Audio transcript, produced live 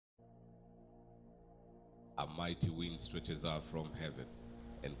A mighty wind stretches out from heaven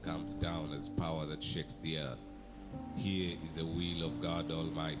and comes down as power that shakes the earth. Here is the will of God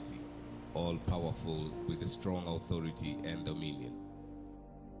Almighty, all-powerful with a strong authority and dominion.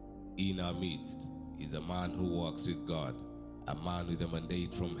 In our midst is a man who walks with God, a man with a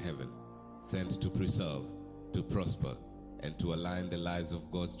mandate from heaven, sent to preserve, to prosper, and to align the lives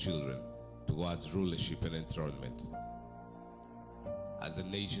of God's children towards rulership and enthronement. As a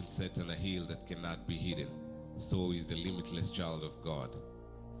nation set on a hill that cannot be hidden, so is the limitless child of God.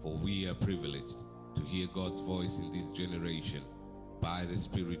 For we are privileged to hear God's voice in this generation by the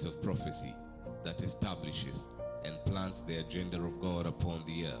spirit of prophecy that establishes and plants the agenda of God upon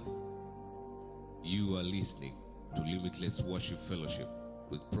the earth. You are listening to Limitless Worship Fellowship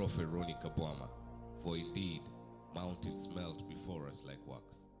with Prophet Ronie Kabwama, for indeed mountains melt before us like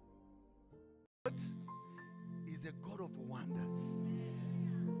wax. God is a God of wonders,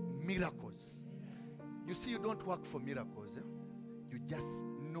 miracles. You see, you don't work for miracles. You just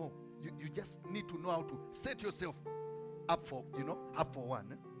know. You just need to know how to set yourself up for, up for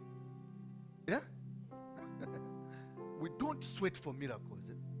one. Yeah? We don't sweat for miracles.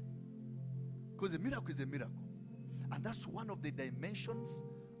 Because a miracle is a miracle. And that's one of the dimensions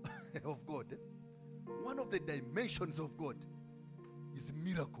of God. One of the dimensions of God is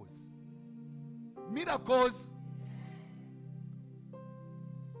miracles. Miracles.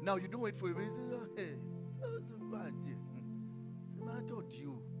 Now you don't wait for a reason. Hey, I told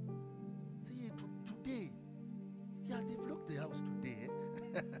you. See, today, yeah, they've locked the house today.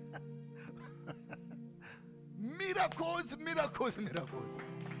 Miracles, miracles, miracles.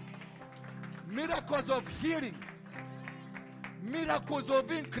 Miracles of healing. Miracles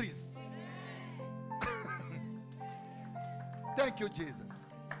of increase. Thank you, Jesus.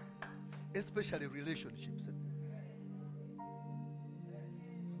 Especially relationships.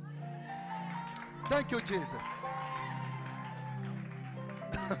 Thank you, Jesus.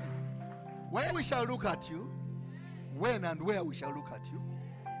 Where we shall look at you, when and where we shall look at you.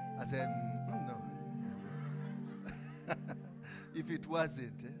 I said, no. If it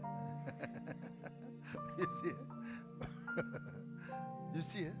wasn't, you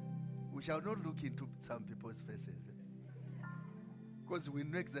see, we shall not look into some people's faces, because we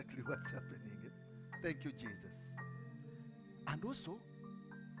know exactly what's happening. Thank you, Jesus. And also,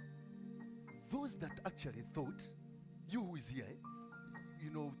 those that actually thought, you who is here,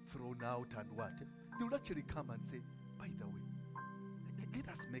 thrown out and what, they will actually come and say, by the way, let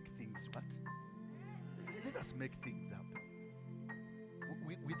us make things what? Let us make things up.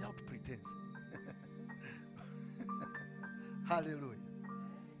 Without pretense. Hallelujah.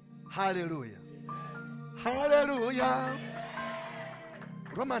 Hallelujah. Hallelujah.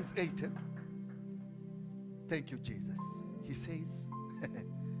 Romans 8. Thank you, Jesus. He says,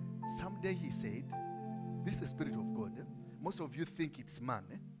 someday he said, this is the Spirit of God. Most of you think it's man.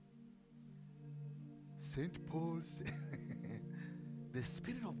 St. Paul said, the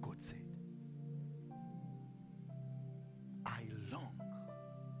Spirit of God said, I long.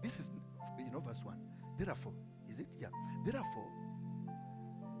 This is, verse 1. Therefore, is it? Yeah. Therefore,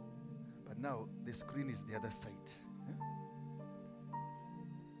 but now the screen is the other side.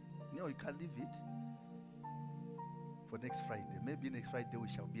 No, you can leave it for next Friday. Maybe next Friday we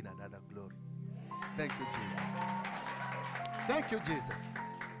shall be in another glory. Thank you, Jesus. Thank you, Jesus.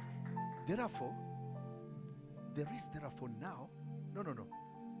 Therefore, there is therefore now. No.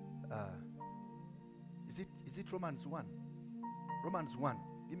 Is it Romans 1? Romans 1.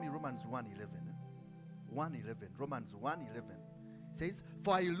 Give me Romans 1:11. 1:11. Romans 1:11 says,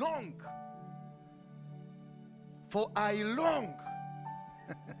 For I long.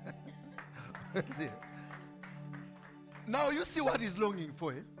 See? Now you see what he's longing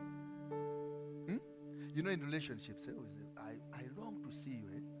for. In relationships, I long to see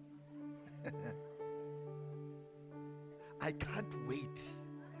you. I can't wait.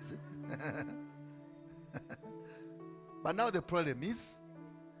 But now the problem is,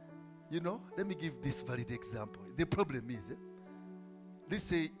 let me give this valid example. The problem is, let's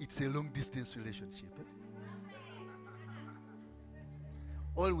say it's a long distance relationship.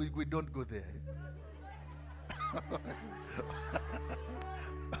 Or we don't go there.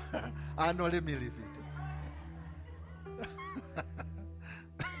 No, let me leave it.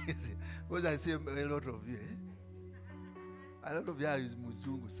 Because I see a lot of you. A lot of you are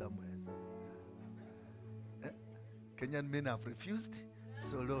Muzungu somewhere. Kenyan men have refused.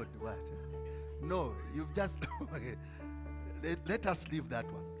 So Lord, what? No, you've just let us leave that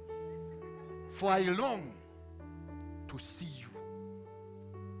one. For I long to see you.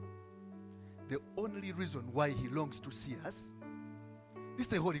 The only reason why he longs to see us is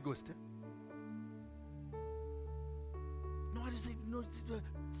the Holy Ghost. Somebody said, no,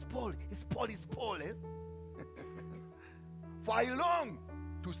 it's Paul. It's Paul, it's Paul. Eh? For I long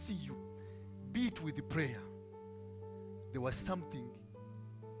to see you. Be it with the prayer. There was something,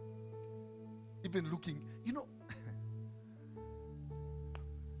 even looking,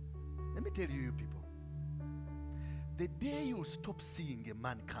 let me tell you people, the day you stop seeing a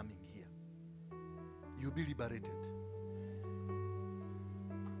man coming here, you'll be liberated.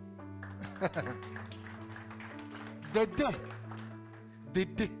 The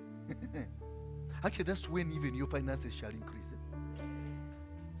day. Actually, that's when even your finances shall increase.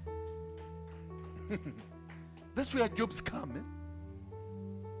 That's where jobs come.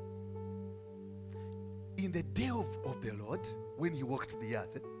 In the day of the Lord, when he walked the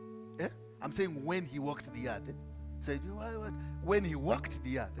earth, I'm saying when he walked the earth, said, when he walked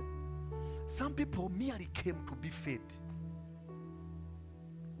the earth, some people merely came to be fed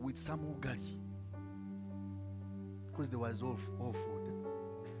with some ugali, because there was all food,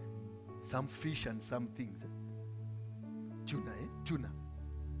 some fish and some things, tuna,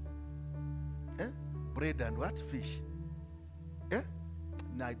 bread and what? Fish.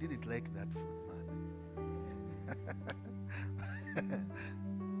 No, I didn't like that food, man.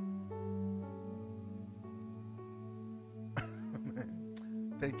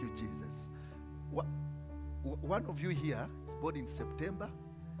 Thank you, Jesus. One of you here is born in September,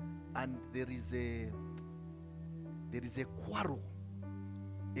 and there is a quarrel.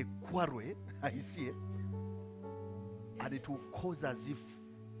 I see it, and it will cause as if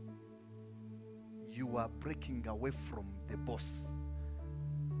you are breaking away from the boss.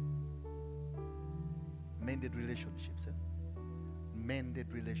 Mended relationships.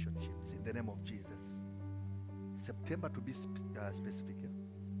 Mended relationships in the name of Jesus. September to be specific.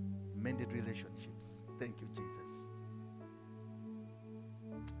 Mended relationships. Thank you, Jesus.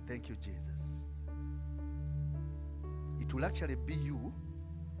 Thank you, Jesus. It will actually be you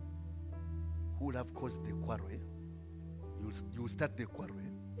who will have caused the quarrel. You will start the quarrel.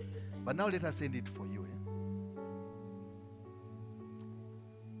 But now let us end it for you.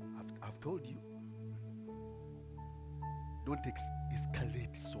 I've told you, don't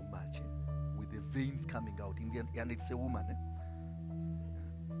escalate so much with the veins coming out. And it's a woman.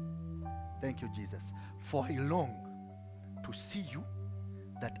 Thank you, Jesus. For I long to see you,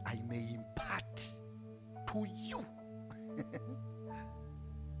 that I may impart to you.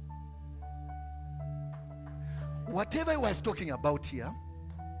 Whatever I was talking about here,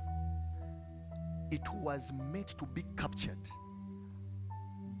 it was meant to be captured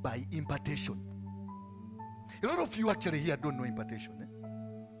by impartation. A lot of you actually here don't know impartation.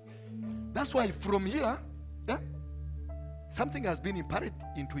 That's why from here, something has been imparted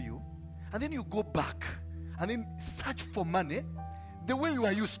into you, and then you go back and then search for money the way you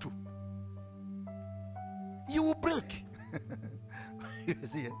are used to. You will break. You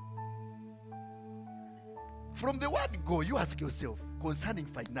see it? From the word go, you ask yourself concerning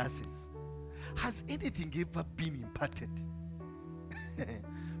finances, has anything ever been imparted?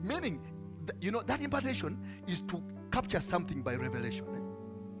 Meaning, that impartation is to capture something by revelation.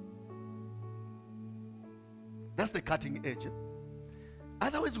 That's the cutting edge.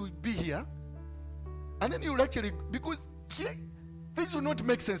 Otherwise, we'll be here, and then you'll actually, because here, things will not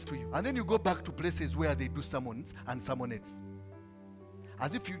make sense to you. And then you go back to places where they do sermons and sermonettes.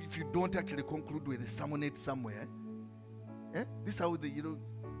 As if you don't actually conclude with a sermonette somewhere. This is how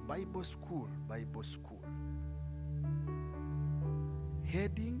Bible school.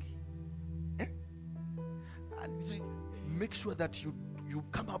 Heading. And so make sure that you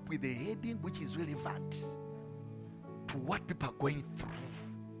come up with a heading which is relevant to what people are going through.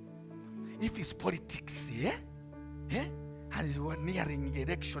 If it's politics, and we're nearing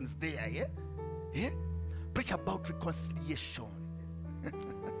elections there, preach about reconciliation.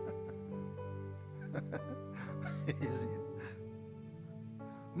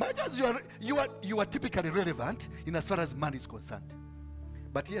 Managers, you are typically relevant in as far as money is concerned.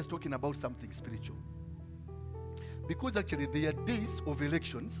 But he is talking about something spiritual. Because actually there are days of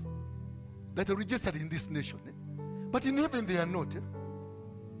elections that are registered in this nation. But in heaven they are not.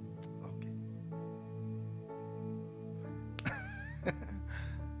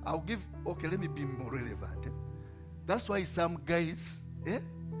 Okay. Let me be more relevant. That's why some guys, they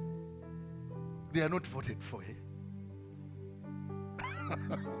are not voted for.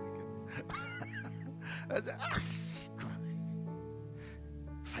 I said,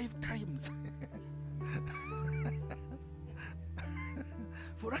 5 times.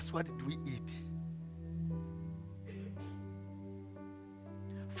 For us, what did we eat?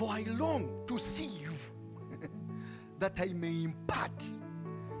 For I long to see you, that I may impart.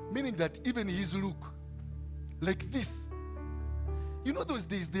 Meaning that even his look, like this, You know those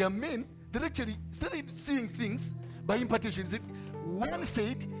days, there are men that actually started seeing things by impartation. One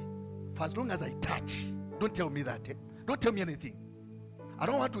said, for as long as I touch, don't tell me that. Don't tell me anything. I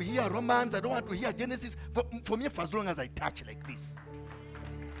don't want to hear Romans. I don't want to hear Genesis. For me, for as long as I touch like this.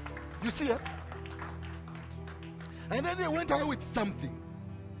 You see, And then they went away with something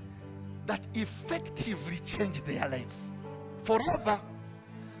that effectively changed their lives forever.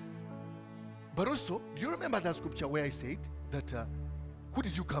 But also, do you remember that scripture where I said that, who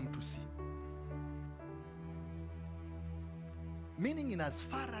did you come to see? Meaning, in as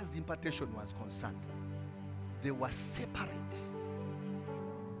far as impartation was concerned, they were separate.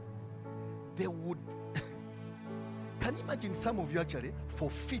 They would, can you imagine some of you actually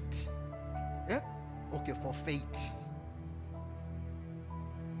forfeit? Yeah? Okay, forfeit.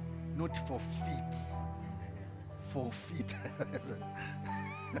 Not forfeit. Forfeit.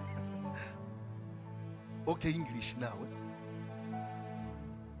 Okay, English now.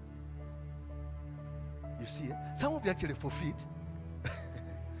 You see, some of you actually forfeit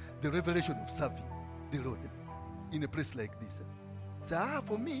the revelation of serving the Lord in a place like this. Say,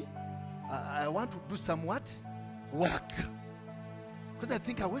 for me, I want to do somewhat work. Because I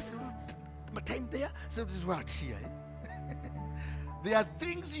think I wasted my time there, so this is what here. There are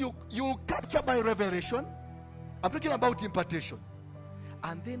things you capture by revelation. I'm talking about impartation.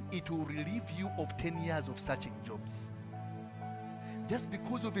 And then it will relieve you of 10 years of searching jobs. Just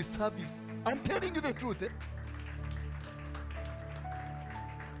because of a service. I'm telling you the truth.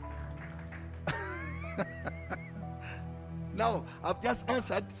 Now, I've just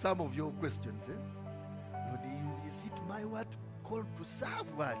answered some of your questions. Lord, is it my word called to serve?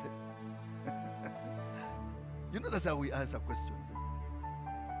 What? You know that's how we answer questions.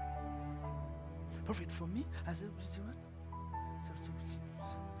 Prophet, for me, I said, what?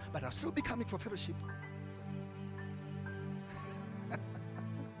 But I'll still be coming for fellowship.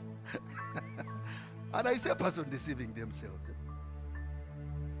 And I see a person deceiving themselves.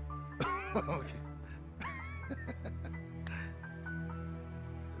 Okay.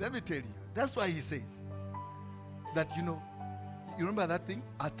 Let me tell you. That's why he says that, you remember that thing?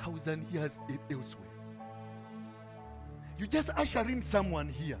 1,000 years elsewhere. You just usher in someone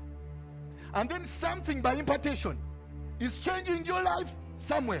here. And then something by impartation is changing your life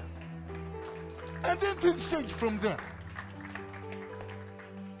somewhere. And then things change from there.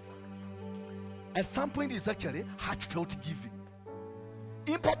 At some point, it's actually heartfelt giving.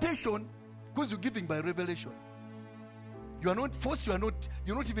 Impartation, because you're giving by revelation. You are not forced, you're not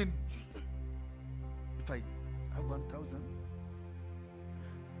even. If I have 1,000,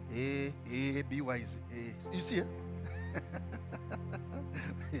 be wise. You see it?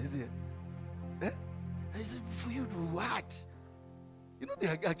 You see it? I said, for you to what?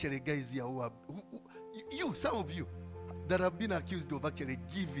 There are actually guys here some of you, that have been accused of actually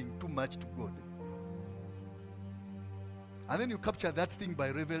giving too much to God. And then you capture that thing by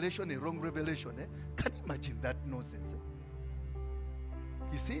revelation, a wrong revelation. Can you imagine that nonsense?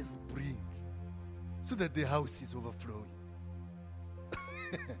 He says, bring, so that the house is overflowing.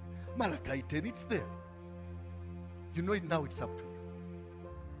 Malachi 10, it's there. You know it now, it's up to you.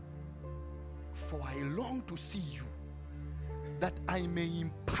 For I long to see you, that I may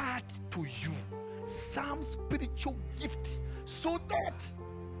impart to you some spiritual gift, so that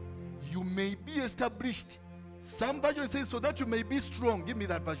you may be established. Some version says, so that you may be strong. Give me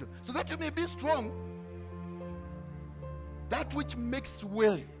that version. So that you may be strong. That which makes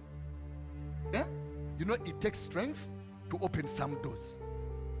way. Yeah? It takes strength to open some doors.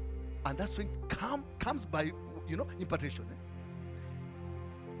 And that's when it comes by, impartation.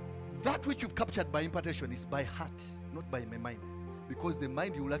 That which you've captured by impartation is by heart, not by my mind. Because the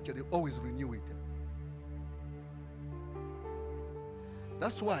mind, you will actually always renew it.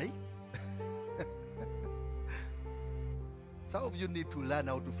 That's why some of you need to learn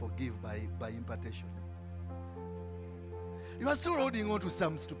how to forgive by impartation. You are still holding on to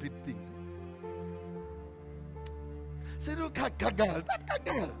some stupid things. Say, look, Kagal, that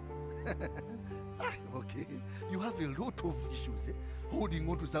Kagal. Okay, you have a lot of issues holding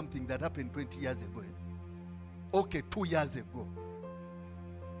on to something that happened 20 years ago. Okay, 2 years ago.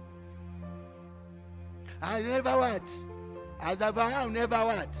 I never what? As I never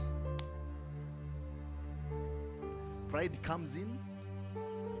what? Pride comes in.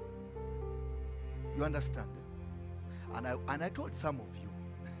 You understand? And I told some of you,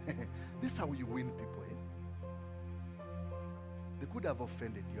 this is how you win people. They could have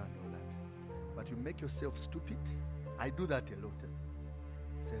offended you and all that. But you make yourself stupid. I do that a lot.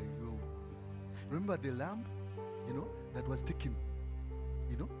 Say, you remember the lamb, that was taken,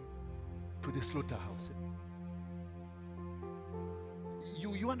 to the slaughterhouse.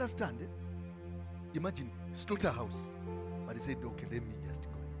 you understand? Eh? Imagine, slaughterhouse. But he said, okay, let me just go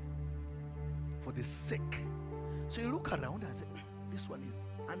in. For the sake. So you look around and say, this one is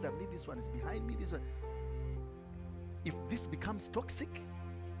under me, this one is behind me, this one. If this becomes toxic,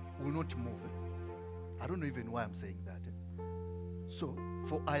 will not move. I don't know even why I'm saying that. So,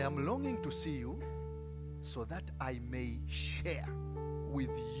 for I am longing to see you so that I may share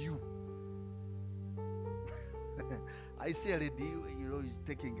with you. I see a lady,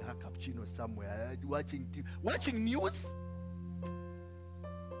 taking her cappuccino somewhere, watching news.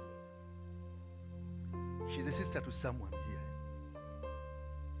 She's a sister to someone here.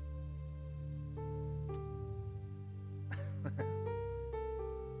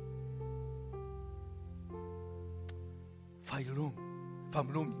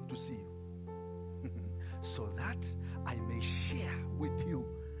 I'm longing to see you so that I may share with you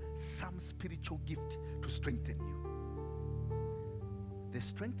some spiritual gift to strengthen you. The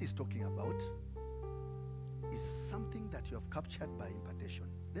strength he's talking about is something that you have captured by impartation.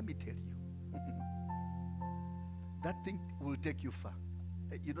 Let me tell you. That thing will take you far.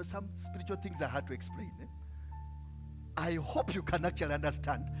 Some spiritual things are hard to explain. I hope you can actually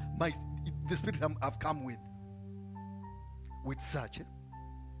understand the spirit I've come with such,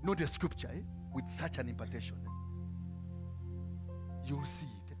 not a scripture, with such an impartation. You'll see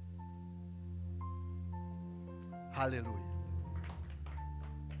it. Hallelujah.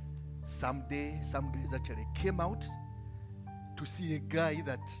 Someday, some guys actually came out to see a guy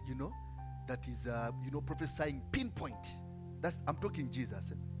that, that is, prophesying pinpoint. I'm talking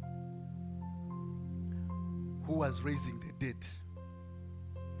Jesus, who was raising the dead,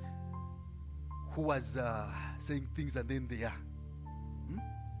 who was saying things and then they are.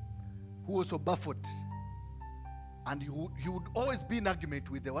 Who also baffled. And he would always be in argument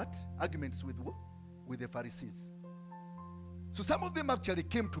with the what? Arguments with who? With the Pharisees. So some of them actually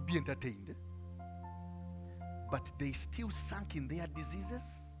came to be entertained. But they still sank in their diseases.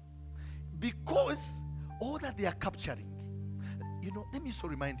 Because all that they are capturing. Let me also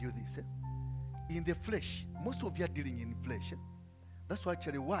remind you this. In the flesh, most of you are dealing in flesh. That's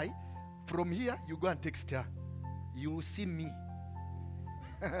actually why from here you go and text her. You will see me.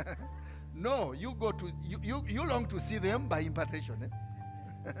 No, you go to you long to see them by impartation.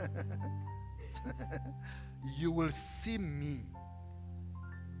 You will see me.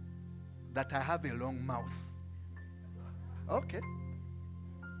 That I have a long mouth. Okay.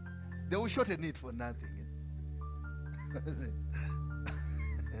 They will shorten it for nothing.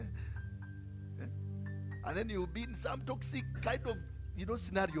 And then you'll be in some toxic kind of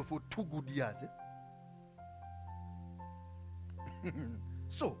scenario for 2 good years.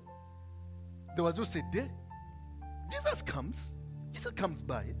 So there was also a day Jesus comes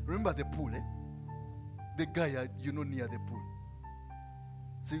by. Remember the pool, the guy near the pool.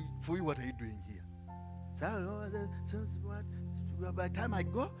 So for you, what are you doing here? So I don't know. By the time I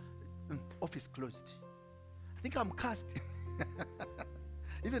go, office closed. I think I'm cast.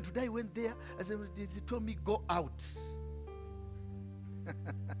 Even today I went there, I said, they told me go out.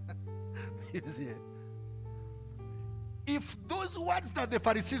 You see, if those words that the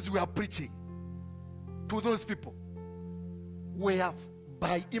Pharisees were preaching to those people were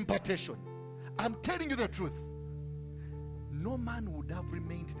by impartation, I'm telling you the truth, no man would have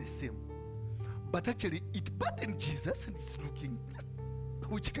remained the same. But actually, it burdened Jesus, and it's looking,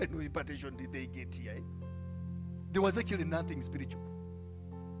 which kind of impartation did they get here? There was actually nothing spiritual.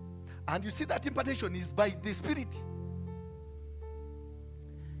 And you see that impartation is by the Spirit.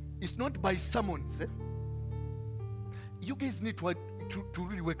 It's not by summons. You guys need to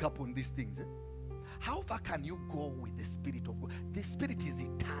really wake up on these things. How far can you go with the Spirit of God? The Spirit is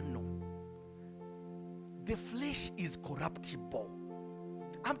eternal. The flesh is corruptible.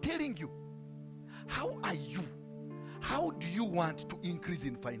 I'm telling you. How are you? How do you want to increase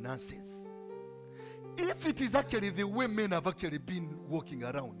in finances? If it is actually the way men have actually been walking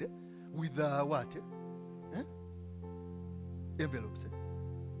around with what? Envelopes.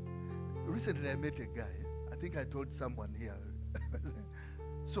 Recently I met a guy. I think I told someone here.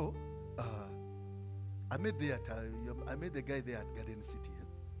 So, I met the guy there at Garden City.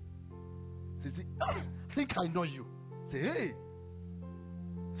 So he said, I think I know you. Say, hey.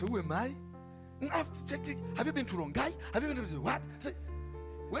 So who am I? I've checked it. Have you been to Rongai? Have you been to what? Say,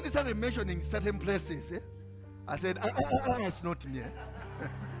 when he started mentioning certain places, I said, it's not me.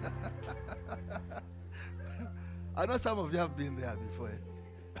 I know some of you have been there before.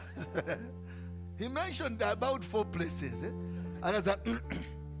 He mentioned about 4 places. And I said,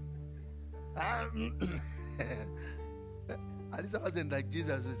 at least I wasn't like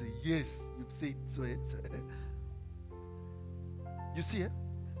Jesus who said, yes, you've said so. You see,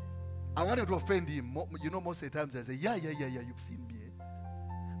 I wanted to offend him. You know, most of the times I say, yeah, you've seen me. Eh?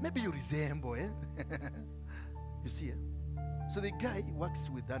 Maybe you resemble, eh? You see, eh? So the guy works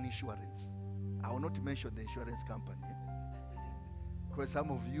with an insurance. I will not mention the insurance company, because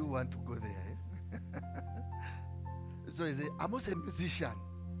some of you want to go there. Eh? So he said, I'm also a musician.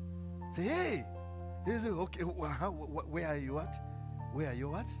 Say, hey. He said, okay, where are you at? Where are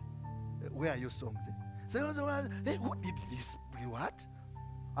you at? Where are your songs? Eh? So, hey, who did this? What?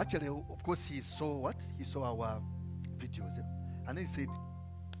 Actually, of course, he saw what? He saw our videos. Eh? And then he said,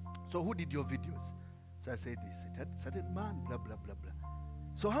 so who did your videos? So I said, he said, certain man, blah, blah, blah, blah.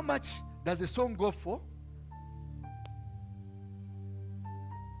 So how much does the song go for?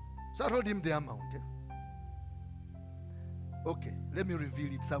 So I told him the amount. Eh? Okay, let me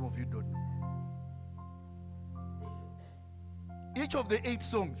reveal it. Some of you don't know. Each of the 8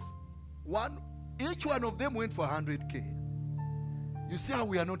 songs, each one of them went for 100K. You see how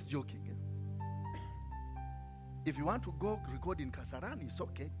we are not joking. Eh? If you want to go record in Kasarani, it's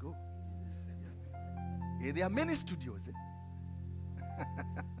okay, go. There are many studios. Eh?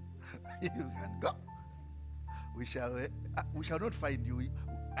 You can go. We shall not find you,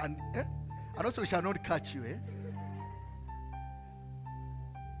 and also we shall not catch you. Eh?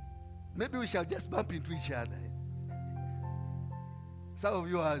 Maybe we shall just bump into each other. Eh? Some of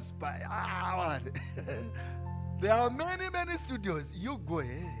you are spy. There are many studios. You go.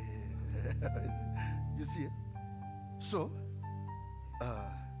 Eh? You see. Eh? So,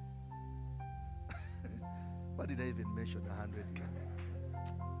 what did I even mention? 100K.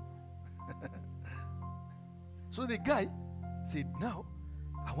 So the guy said, now,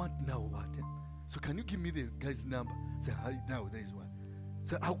 I want now what? Eh? So can you give me the guy's number? Say, now there is one.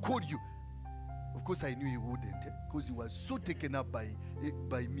 So I'll call you. Of course, I knew he wouldn't, because he was so taken up by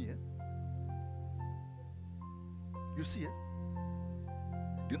me. Eh? You see,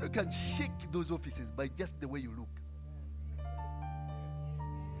 you know, you can shake those offices by just the way you look.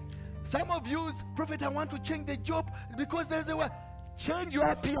 Some of you, prophet, I want to change the job because there's a way. Change your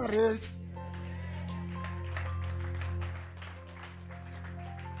appearance.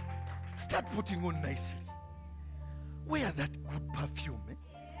 Start putting on nicely. Wear that good perfume. Eh?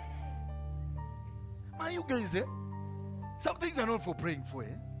 Man, you guys, eh? Some things are not for praying for.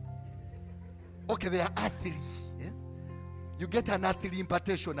 Eh? Okay, they are earthly. Eh? You get an earthly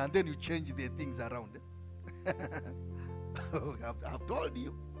impartation and then you change the things around. Eh? I've told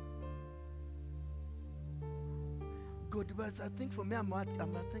you. God, but I think for me, I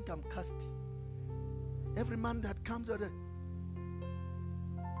think I'm cursed. Every man that comes out, okay.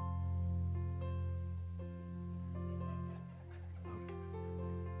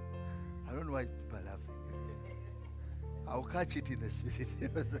 I don't know why people are laughing. I'll catch it in the spirit.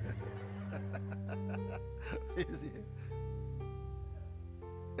 You see?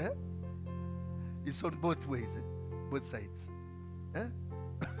 Eh? It's on both ways, eh? Both sides. Eh?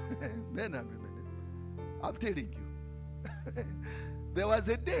 Men and women. Eh? I'm telling you. There was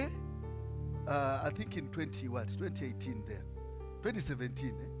a day, I think in 2018 there, 2017,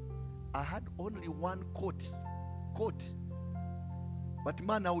 eh, I had only one coat. But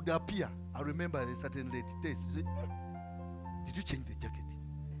man, I would appear. I remember a certain lady taste. She said, did you change the jacket?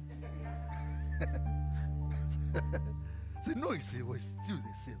 I said, no, it was still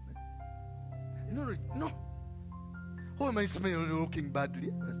the same. Eh? No. Who am I smelling looking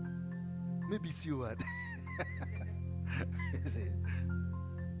badly? Maybe it's you.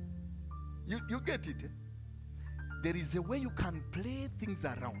 You get it. Eh? There is a way you can play things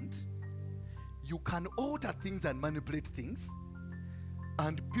around. You can alter things and manipulate things,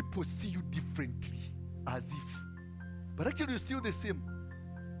 and people see you differently, as if. But actually, you're still the same.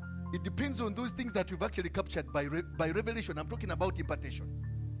 It depends on those things that you've actually captured by revelation. I'm talking about impartation.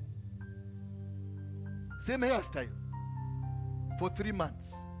 Same hairstyle for 3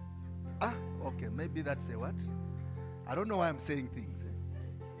 months. Okay, maybe that's a what? I don't know why I'm saying things. Eh?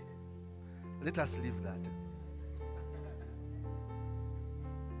 Let us leave that.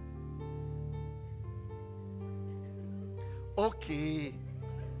 Okay.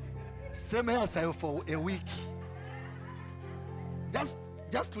 Same hairstyle for a week.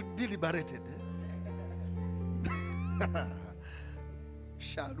 Just to be liberated. Eh?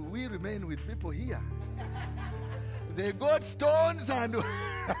 Shall we remain with people here? They got stones and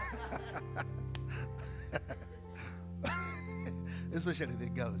especially the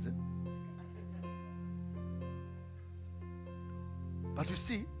girls. Eh? But you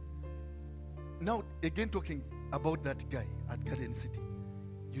see, now again talking about that guy at Garden City.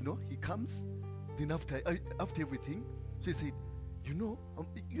 You know, he comes, then after everything, so he said, you know,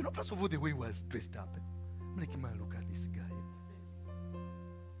 first of all, the way he was dressed up. Eh? I'm like, man, look at this guy.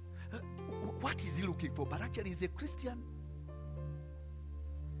 what is he looking for? But actually, he's a Christian.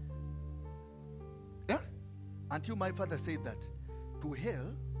 Yeah? Until my father said that to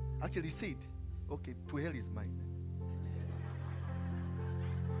hell, actually said, okay, to hell is mine.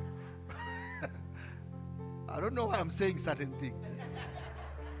 I don't know why I'm saying certain things.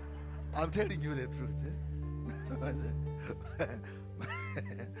 I'm telling you the truth.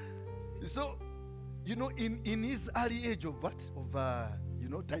 So, in his early age of what? Of,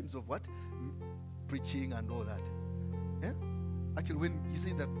 times of what? Preaching and all that. Yeah? Actually, when he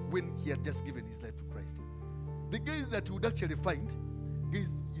said that when he had just given his life to Christ, the guys that he would actually find,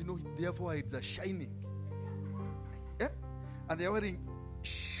 guys, their foreheads are shining. Yeah? And they're wearing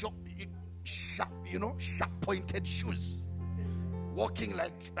sharp pointed shoes. Walking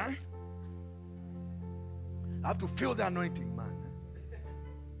like, I have to feel the anointing, man.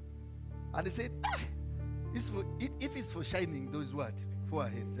 And they said, if it's for shining those what?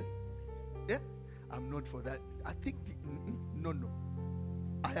 Foreheads. Yeah? I'm not for that. I think, no.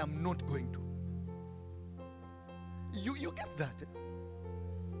 I am not going to. You get that?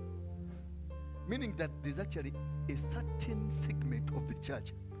 Meaning that there's actually a certain segment of the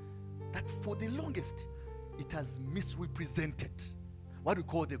church that for the longest, it has misrepresented what we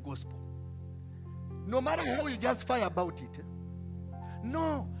call the gospel. No matter how you just fire about it.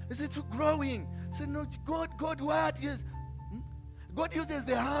 No, it's growing. Say no, God what? Yes. God uses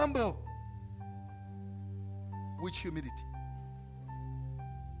the humble. Which humility?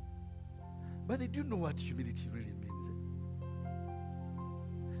 But they do know what humility really means.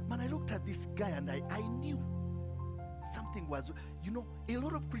 Man, I looked at this guy and I knew something was, a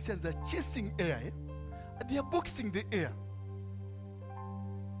lot of Christians are chasing air. They are boxing the air.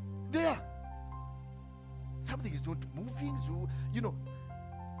 There. Something is not moving, so,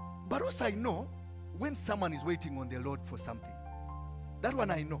 But also I know when someone is waiting on the Lord for something. That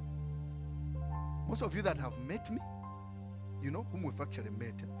one I know. Most of you that have met me, whom we've actually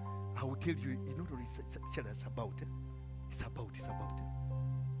met, I will tell you, what it's about. It's about.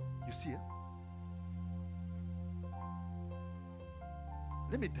 You see,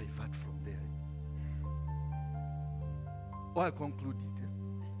 let me divert from there. Or I conclude it.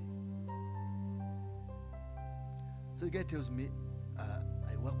 So the guy tells me,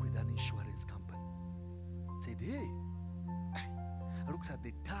 I work with an insurance company. Said, hey, I looked at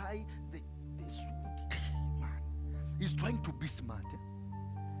the tie, the suit. Man, he's trying to be smart.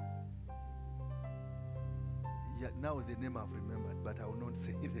 Yeah, now the name I've remembered, but I will not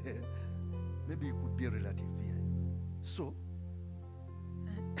say it. Maybe it could be a relative here. So,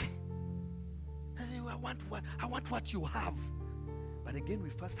 I want what you have. But again, we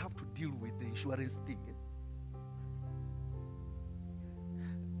first have to deal with the insurance thing.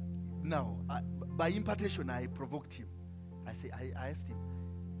 Now, by impartation, I provoked him. I asked him,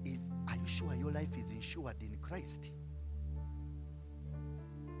 are you sure your life is insured in Christ?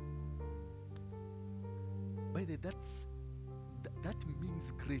 By the way, that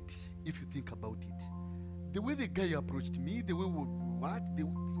means great if you think about it. The way the guy approached me, the way what?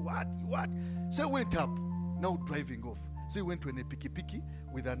 So I went up, now driving off. So he went to a piki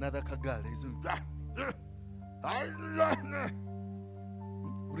with another kagal. He said,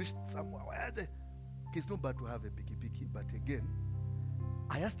 reached somewhere. It's not bad to have a piki, but again,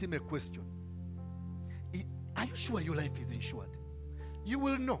 I asked him a question. Are you sure your life is insured? You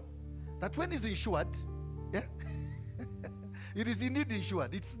will know that when it's insured, yeah, it is indeed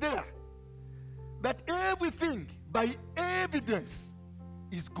insured. It's there. That everything by evidence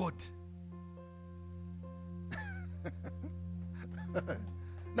is God.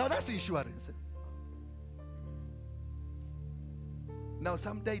 Now that's insurance. Now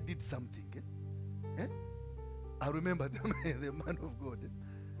some guy did something. I remember the man of God.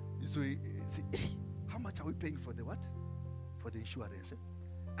 So he said, hey, how much are we paying for the what? For the insurance.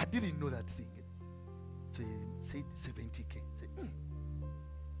 I didn't know that thing. So he said 70K. I said,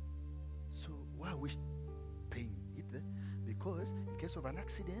 So why are we paying it? Because in case of an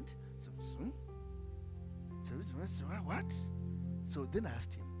accident, what? So then I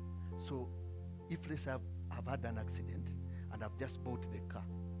asked him, so if let's say I've had an accident and I've just bought the car,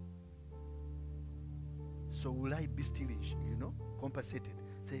 so will I be still, compensated?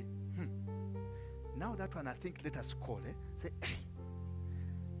 Say, now that one I think let us call. Say, hey,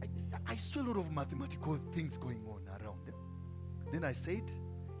 I saw a lot of mathematical things going on around. Then I said,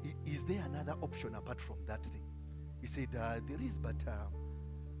 is there another option apart from that thing? He said, there is, but,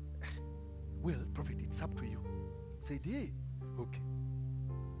 well, Prophet, it's up to you. I said, hey, okay.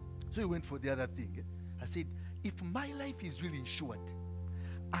 So he went for the other thing. I said, if my life is really insured,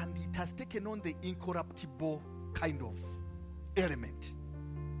 and it has taken on the incorruptible kind of element,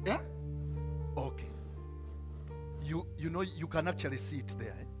 yeah? you know, you can actually see it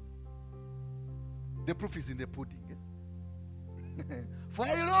there. The proof is in the pudding. For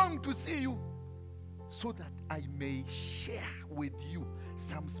I long to see you, so that I may share with you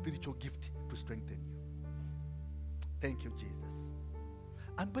some spiritual gift to strengthen you. Thank you, Jesus.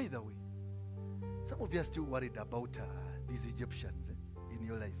 And by the way, some of you are still worried about these Egyptians in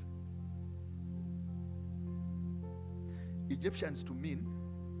your life. Egyptians to mean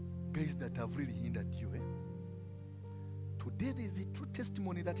guys that have really hindered you. Today there is a true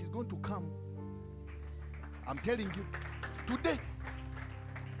testimony that is going to come. I'm telling you, today.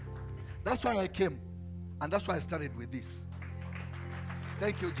 That's why I came. And that's why I started with this.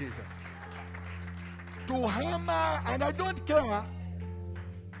 Thank you, Jesus. To hammer, and I don't care.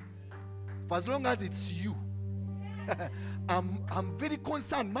 For as long as it's you. I'm very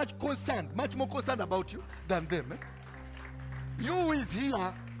concerned, much more concerned about you than them. You who is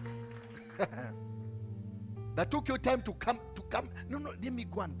here that took your time to come. No, let me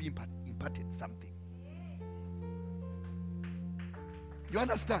go and be imparted something. You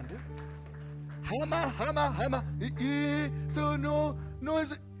understand? Hammer. So no,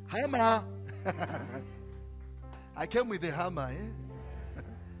 hammer. I came with the hammer,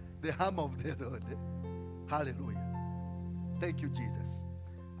 the hammer of the Lord. Hallelujah. Thank you, Jesus.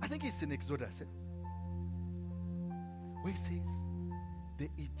 I think it's in Exodus, where it says, the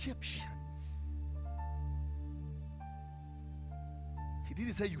Egyptians. He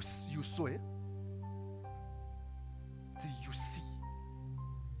didn't say you saw it. You see.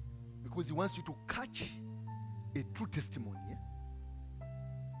 Because he wants you to catch a true testimony.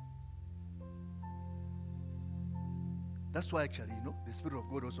 That's why actually, the Spirit of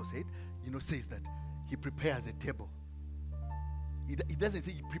God also said, says that he prepares a table. It doesn't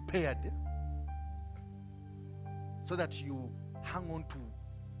say he prepared so that you hang on to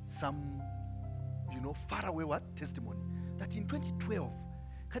some, faraway testimony. That in 2012,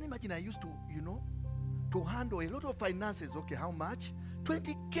 can you imagine I used to, to handle a lot of finances. Okay, how much?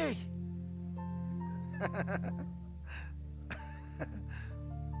 20K.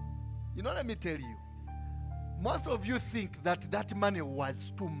 Let me tell you. Most of you think that money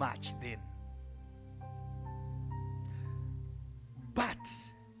was too much then. But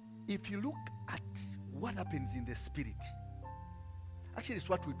if you look at what happens in the spirit, actually it's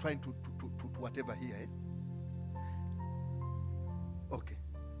what we're trying to whatever here. Okay.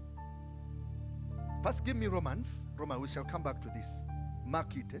 First give me Romans. We shall come back to this.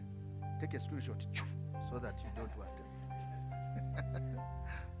 Mark it. Take a screenshot so that you don't want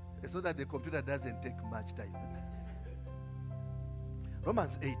it. So that the computer doesn't take much time.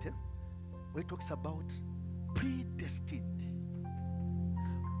 Romans 8, where it talks about predestined.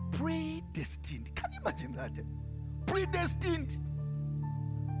 Predestined. Can you imagine that? Predestined.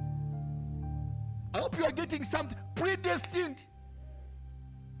 I hope you are getting something. Predestined.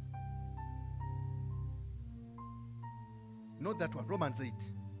 Not that one. Romans 8.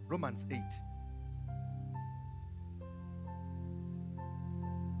 Romans 8.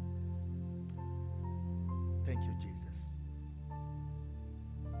 Thank you, Jesus.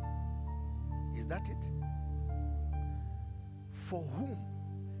 Is that it? For whom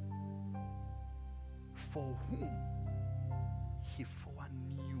he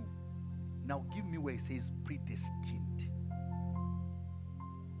foreknew. Now give me where it says predestined.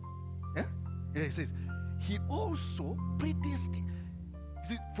 Yeah, it says he also predestined. It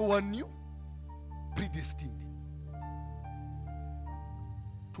says foreknew, predestined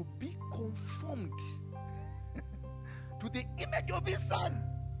to be conformed to the image of his son.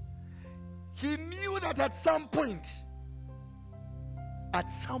 He knew that at some point,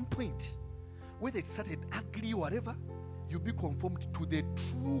 whether it started ugly or whatever, you'll be conformed to the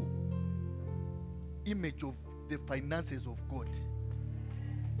true image of the finances of God.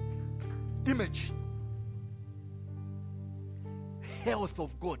 Image. Health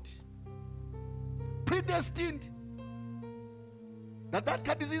of God. Predestined. That kind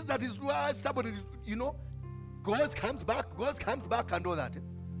of disease that is stubborn, goes comes back and all that.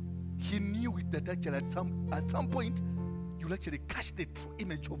 He knew it that actually at some point you'll actually catch the true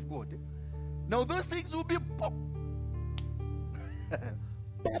image of God. Now those things will be pop.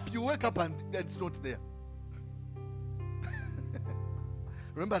 Pop, you wake up and it's not there.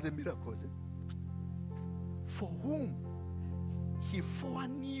 Remember the miracles. For whom he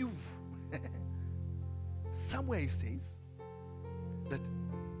foreknew. Somewhere he says that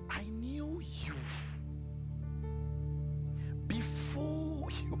I knew you before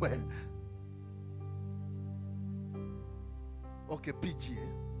you were. Okay, PG.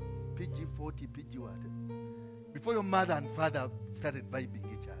 PG 40, PG what? Before your mother and father started vibing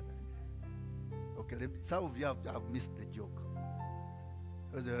each other. Okay, some of you have missed the joke.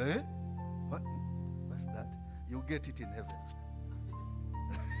 I say, eh? What? What's that? You'll get it in heaven.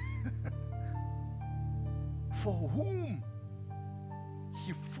 For whom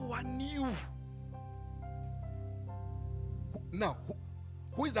he foreknew. Now,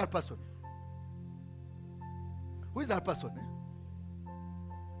 who is that person? Who is that person?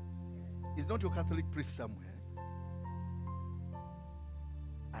 It's not your Catholic priest somewhere.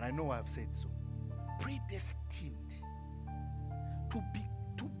 And I know I've said so. Predestined to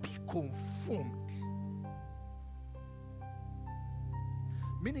be conformed.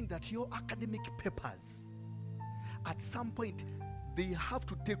 Meaning that your academic papers, at some point, they have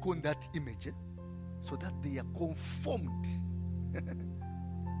to take on that image, so that they are conformed.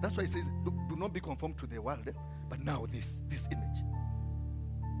 That's why it says, do not be conformed to the world, but now this image.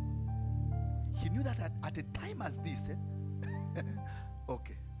 He knew that at a time as this,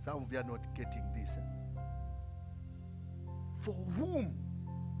 okay, some of you are not getting this. For whom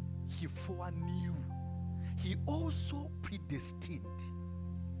he foreknew, he also predestined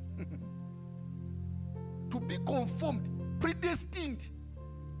to be conformed. Predestined.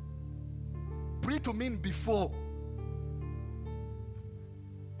 Pre to mean before.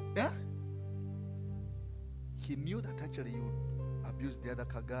 Yeah? He knew that actually you abuse the other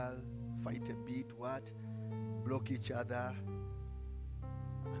girl, fight a bit, block each other.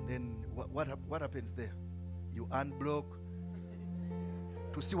 And then what happens there? You unblock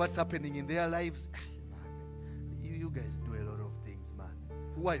to see what's happening in their lives. Man, you guys do a lot of things, man.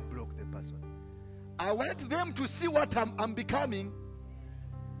 Why block the person? I want them to see what I'm becoming.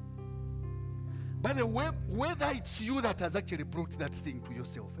 By the way, whether it's you that has actually brought that thing to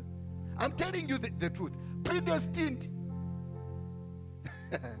yourself, I'm telling you the truth. Predestined.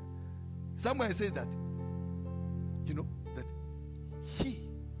 Somewhere it says that, that he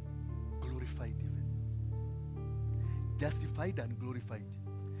glorified even. Justified and glorified.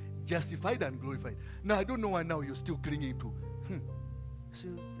 Justified and glorified. Now, I don't know why now you're still clinging to, So,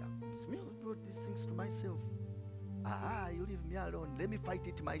 it's me who brought these things to myself. You leave me alone. Let me fight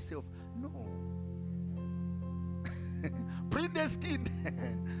it myself. No. Predestined.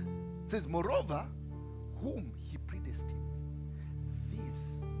 It says, moreover, whom he predestined,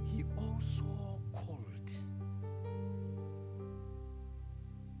 this he also called.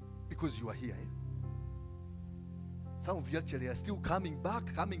 Because you are here. Some of you actually are still coming back.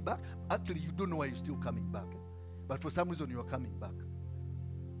 Actually, you don't know why you're still coming back. But for some reason, you are coming back.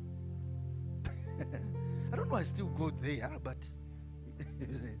 I don't know why I still go there, but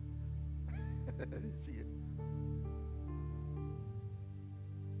see it.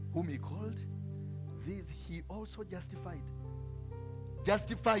 Whom he called, this he also justified.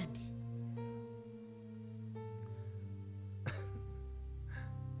 Justified.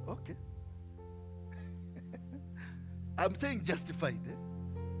 Okay. I'm saying justified.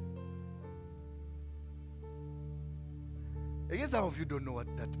 I guess some of you don't know what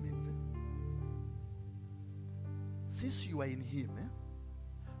that means. Since you are in him,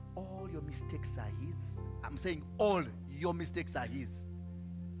 all your mistakes are his. I'm saying all your mistakes are his.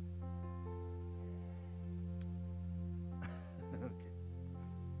 Okay.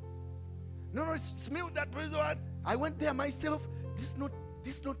 No, smell that praise God. I went there myself. This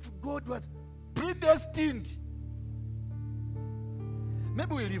not God was predestined.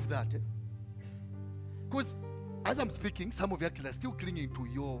 Maybe we leave that. Because as I'm speaking, some of you actually are still clinging to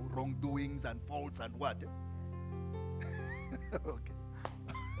your wrongdoings and faults and what. Okay.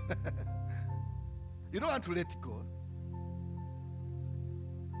 You don't want to let go.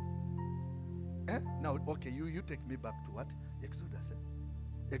 Now, okay, you take me back to what? Exodus.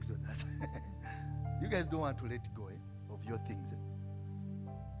 Exodus. You guys don't want to let go of your things.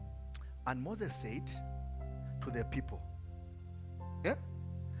 And Moses said to the people,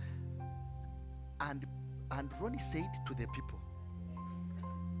 and Ronie said to the people,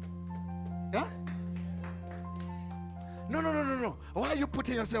 No. Why are you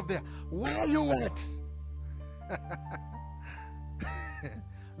putting yourself there? Where are you at?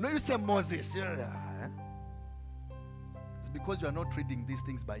 No, you say Moses. It's because you are not reading these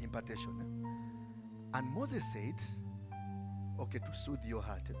things by impartation. And Moses said, okay, to soothe your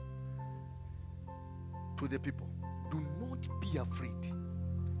heart, to the people, do not be afraid.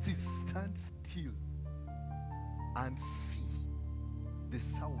 See, stand still and see the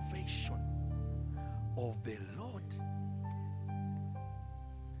salvation of the Lord.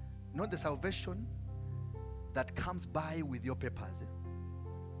 Not the salvation that comes by with your papers,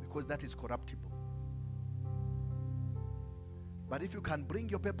 because that is corruptible. But if you can bring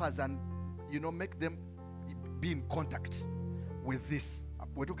your papers and make them be in contact with this,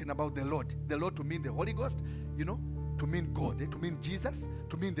 we're talking about the Lord. The Lord to mean the Holy Ghost, to mean God, to mean Jesus,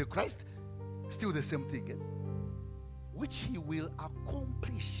 to mean the Christ. Still the same thing. Which he will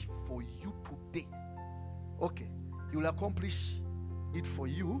accomplish for you today. Okay, he will accomplish it for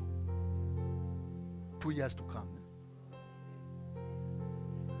you 2 years to come.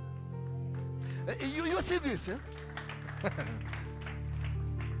 You see this,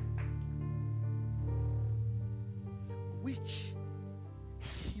 which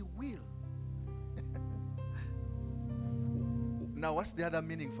he will. Now, what's the other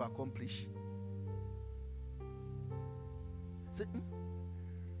meaning for accomplish? Say,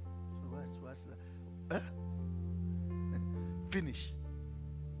 So what's that? Finish.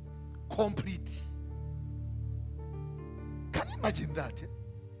 Complete. Can you imagine that?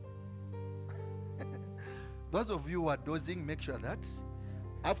 Those of you who are dozing, make sure that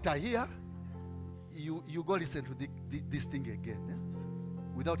after here, you go listen to this thing again,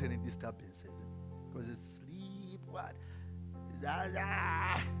 without any disturbances. Because it's sleep, what?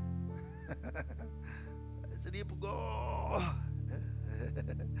 Sleep, go.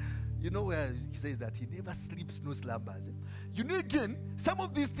 You know where he says that he never sleeps, no slumbers. Again, some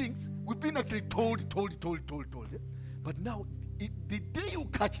of these things we've been actually told. But now, the day you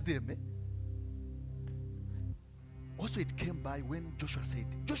catch them, also it came by when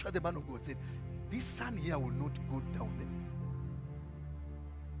Joshua the man of God said, this sun here will not go down.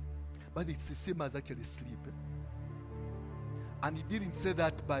 But it's the same as actually sleep. And he didn't say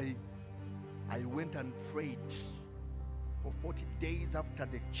that by, I went and prayed for 40 days after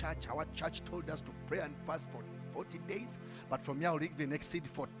the church. Our church told us to pray and fast for 40 days. But from here, I'll even exceed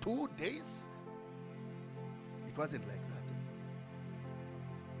for 2 days. It wasn't like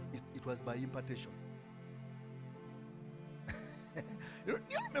that. It was by impartation. You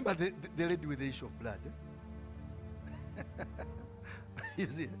remember the lady with the issue of blood? You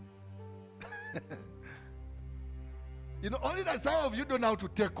see? Only that some of you don't know how to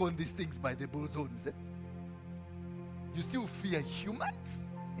take on these things by the bullshones. You still fear humans?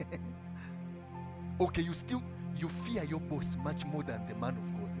 Okay, you fear your boss much more than the man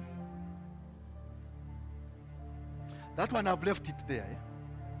of God. That one, I've left it there.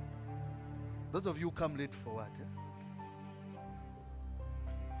 Those of you who come late for what?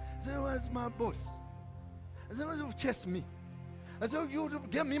 Say, where's my boss? I said, you chase me. I said, you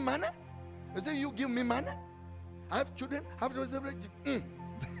give me money? I said, you give me money? I have children, have those.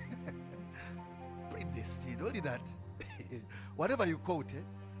 Predestined, only that. Whatever you quote,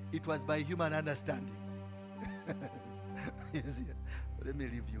 it was by human understanding. You see? Let me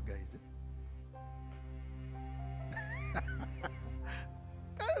leave you guys.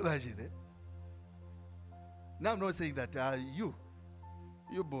 Can you imagine it? Now I'm not saying that you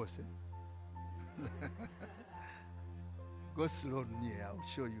boss. Go slow on me, I'll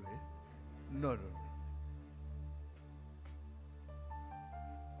show you. No.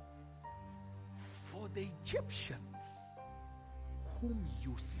 For the Egyptians whom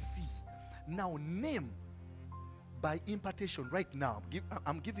you see, now name by impartation right now.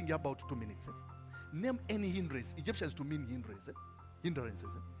 I'm giving you about 2 minutes. Name any hindrance. Egyptians to mean hindrances.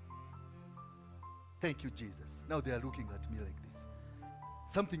 Thank you, Jesus. Now they are looking at me like this.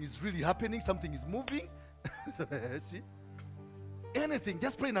 Something is really happening. Something is moving. See? Anything.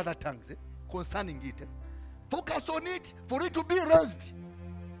 Just pray in other tongues concerning it. Focus on it for it to be raised.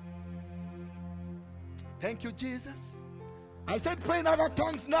 Thank you, Jesus. I said pray in other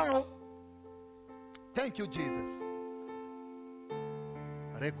tongues now. Thank you, Jesus.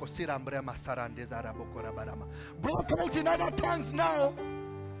 Break out in other tongues now.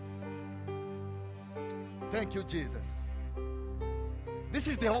 Thank you, Jesus. This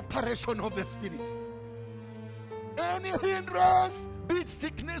is the operation of the Spirit. Any hindrance, be it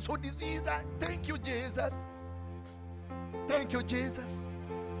sickness or disease, thank you, Jesus. Thank you, Jesus.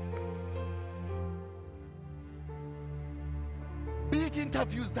 Be it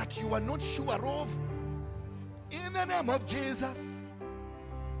interviews that you are not sure of, in the name of Jesus.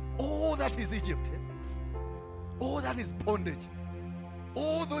 All that is Egypt. All that is bondage.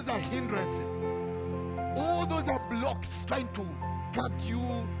 All those are hindrances. All those are blocks trying to cut you,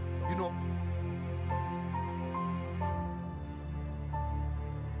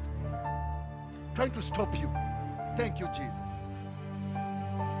 trying to stop you. Thank you, Jesus.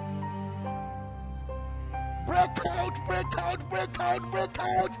 Break out, break out, break out, break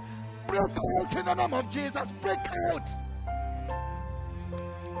out. Break out in the name of Jesus. Break out.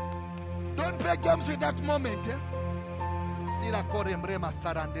 Don't play games with that moment.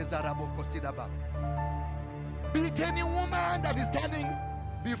 Be it any woman that is standing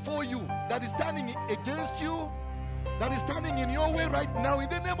before you, that is standing against you, that is standing in your way right now in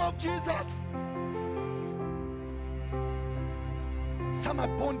the name of Jesus. Some are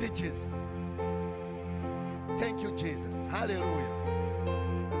bondages. Thank you, Jesus. Hallelujah.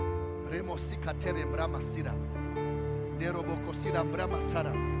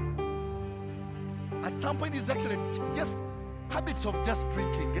 At some point, it's actually just habits of just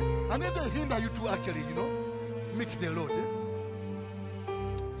drinking, and then they hinder you to actually, meet the Lord.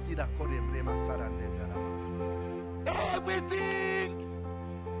 Everything.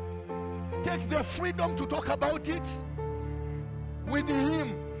 Take the freedom to talk about it with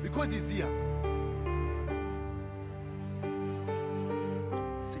Him because He's here.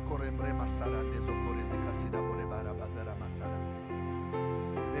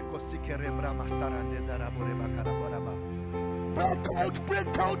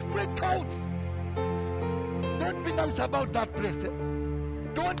 Break out. Don't be nice about that place.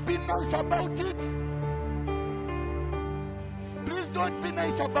 Don't be nice about it. Please don't be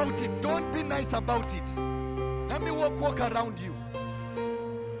nice about it. Don't be nice about it. Let me walk around you.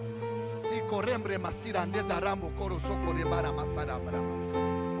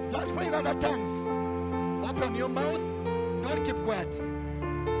 Just pray in other tongues. Open your mouth. Don't keep quiet.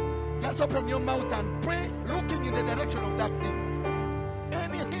 Just open your mouth and pray, looking in the direction of that thing.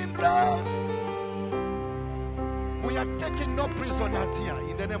 Any hindrance, we are taking no prisoners here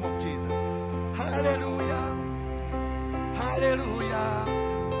in the name of Jesus. Hallelujah. Hallelujah.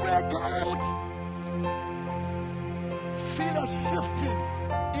 Break out. Feel a shifting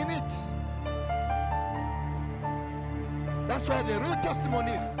in it. That's why the real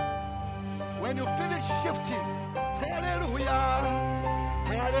testimony is when you feel it shifting. Hallelujah.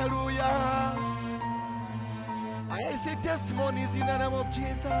 Hallelujah. I see testimonies in the name of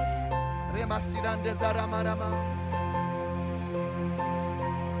Jesus. Remasirande zaramarama.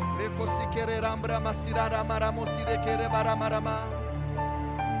 Rekosikere rambra masirara maramosire kere baramarama.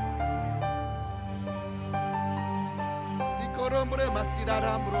 Sikorombre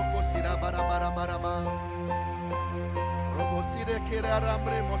masirara kosira baramaramarama. Robosire kere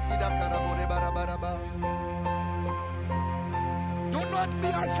arambre mosida karabore barabaraba. Do not be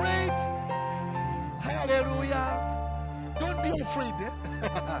afraid. Hallelujah. Don't be afraid.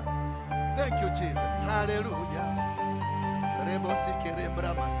 Thank you, Jesus. Hallelujah. Rebosi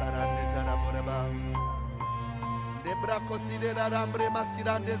kerembra masarande zaraboreba. Debra kosidera rambre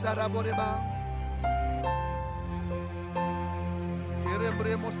masirande zaraboreba.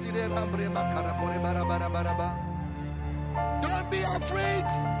 Kerembre mosire rambre makarabore barabarabaraba. Don't be afraid.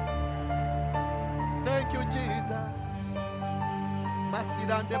 Thank you, Jesus.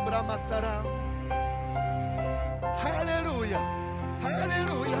 Masirande bramasara. Hallelujah.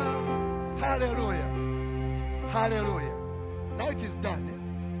 Hallelujah. Hallelujah. Hallelujah. Now it is done.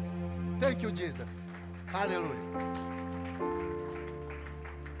 Thank you, Jesus. Hallelujah.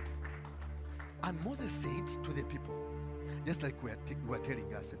 And Moses said to the people, just like we are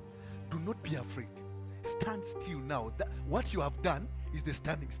telling us, do not be afraid. Stand still now. What you have done is the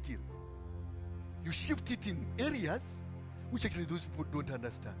standing still. You shift it in areas which actually those people don't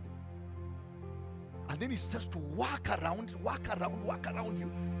understand. And then it starts to walk around you,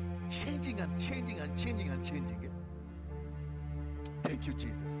 changing and changing and changing and changing. Thank you,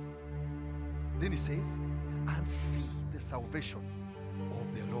 Jesus. Then he says, and see the salvation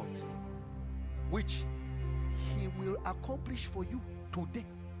of the Lord, which He will accomplish for you today.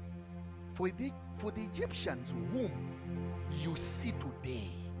 For the Egyptians whom you see today,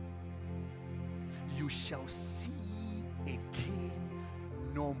 you shall see again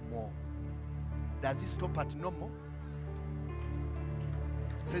no more. Does it stop at no more?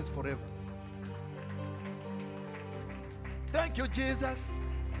 It says forever. Thank you, Jesus.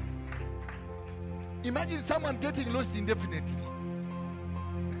 Imagine someone getting lost indefinitely.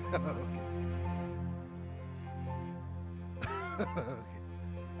 Okay.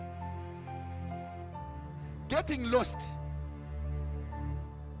 Getting lost,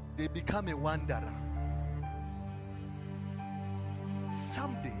 they become a wanderer.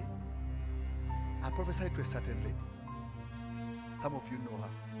 Someday, I prophesied to a certain lady. Some of you know her.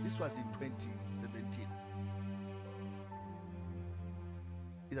 This was in 2017.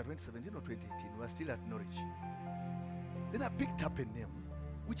 Either 2017 or 2018. We were still at Norwich. Then I picked up a name,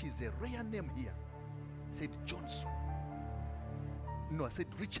 which is a rare name here. I said Johnson. No, I said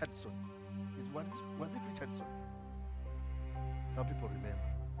Richardson. Was it Richardson? Some people remember.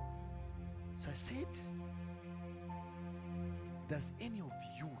 So I said, does any of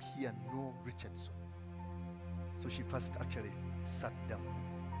you here know Richardson? So she first actually sat down.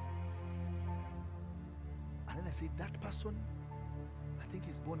 And then I said, that person, I think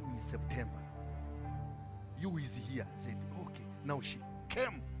he's born in September. You is here. I said, okay. Now she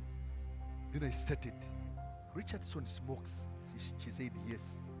came. Then I started. Richardson smokes. She said,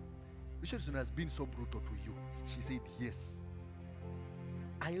 yes. Richardson has been so brutal to you. She said, yes.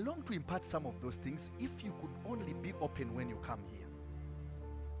 I long to impart some of those things if you could only be open when you come here.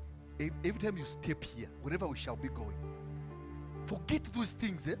 Every time you step here, wherever we shall be going, forget those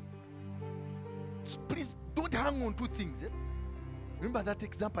things. Please don't hang on to things. Remember that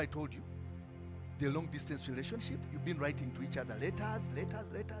example I told you? The long distance relationship. You've been writing to each other letters.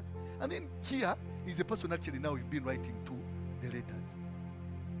 And then here is the person actually now you've been writing to the letters.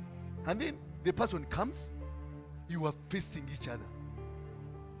 And then the person comes, you are facing each other.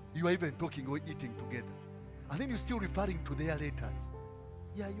 You are even talking or eating together. And then you're still referring to their letters.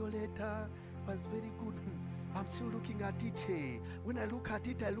 Yeah, your letter was very good. I'm still looking at it. Hey, when I look at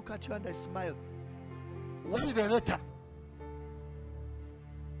it, I look at you and I smile. What is the letter?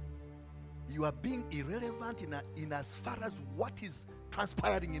 You are being irrelevant in as far as what is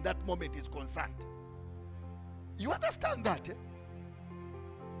transpiring in that moment is concerned. You understand that?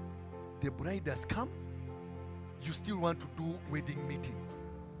 The bride has come. You still want to do wedding meetings.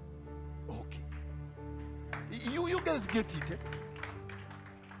 Okay. You guys get it.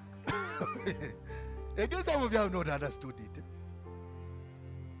 I guess some of you have not understood it.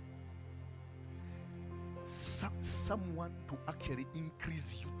 Someone to actually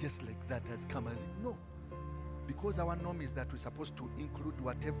increase you just like that has come as it. No. Because our norm is that we're supposed to include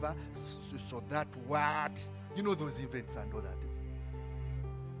whatever, so that what, those events and all that.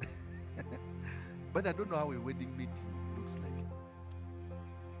 But I don't know how a wedding meeting looks like.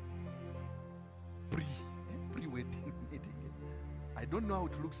 Pre-wedding meeting. I don't know how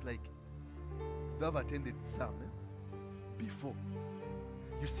it looks like. You have attended some before.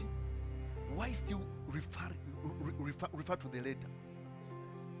 You see, why still refer to the letter?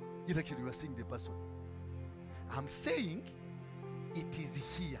 If actually you are seeing the person. I'm saying it is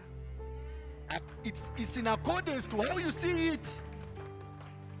here. It's in accordance to how you see it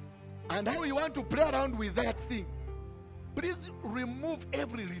and how you want to play around with that thing. Please remove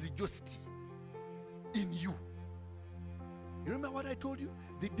every religiosity in you. You remember what I told you?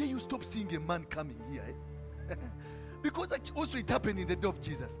 The day you stop seeing a man coming here, because also it happened in the day of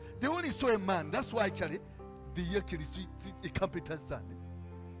Jesus. They only saw a man. That's why actually they actually see a carpenter's son.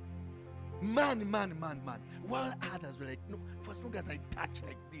 Man. While others were like, no, for as long as I touch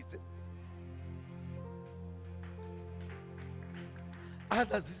like this.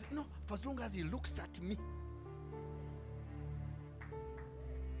 Others, no, for as long as he looks at me.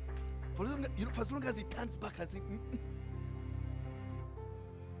 For as long as he turns back and says,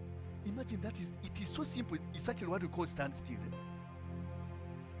 Imagine that it is so simple. It's actually what we call stand still.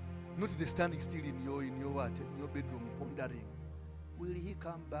 Not the standing still in your bedroom pondering, will he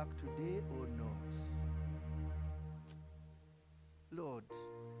come back today or not? Lord,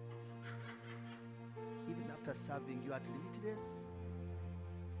 even after serving you at Limitless,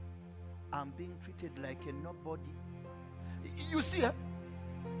 I'm being treated like a nobody. You see,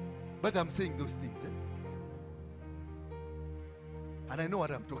 but I'm saying those things. And I know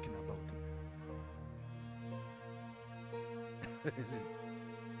what I'm talking about.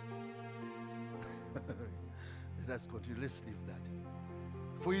 Let us continue. Let's leave that.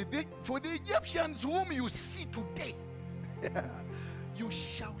 For the Egyptians whom you see today, you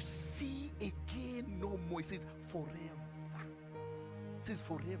shall see again no more. It says forever. It says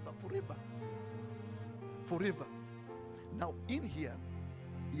forever. Now in here,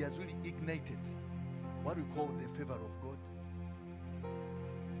 he has really ignited what we call the favor of God.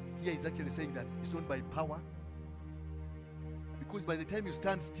 Here he's actually saying that it's not by power, because by the time you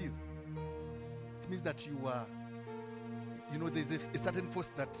stand still, it means that you are, there's a certain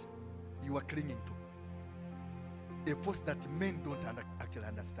force that you are clinging to, a force that men don't actually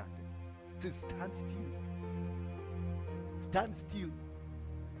understand. It says stand still.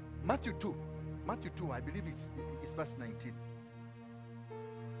 Matthew 2, I believe it's verse 19.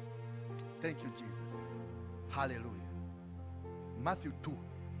 Thank you, Jesus. Hallelujah. Matthew 2.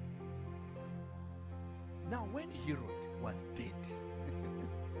 Now when Herod was dead,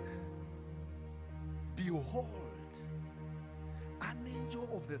 behold, an angel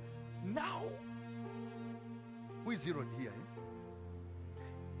of the... Now, who is Herod here?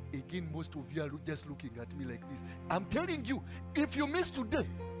 Again, most of you are just looking at me like this. I'm telling you, if you miss today,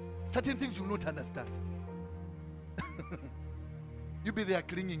 certain things you will not understand. You'll be there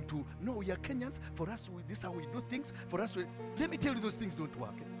clinging to, no, we are Kenyans. For us, this is how we do things. For us, let me tell you, those things don't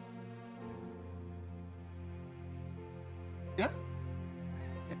work. Yeah?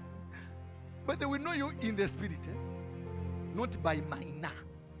 But they will know you in the spirit, not by minor.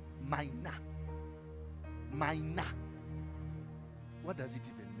 Minor. What does it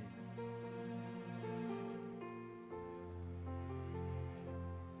even mean?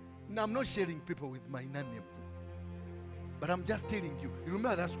 Now, I'm not sharing people with minor names, but I'm just telling you. You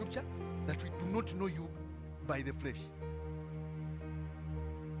remember that scripture? That we do not know you by the flesh.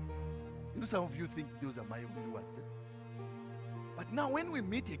 You know, some of you think those are my own words. But now when we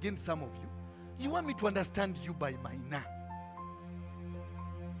meet again, some of you, you want me to understand you by minor.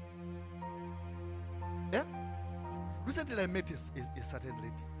 Yeah? Recently I met a certain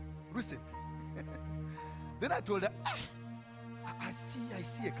lady. Recently. Then I told her, I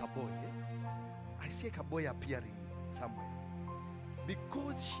see a cowboy. I see a cowboy appearing somewhere.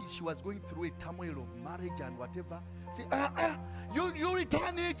 Because she was going through a turmoil of marriage and whatever. Say, you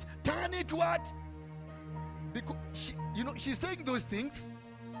return it what? Because she's saying those things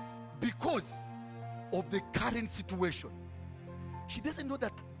because of the current situation. She doesn't know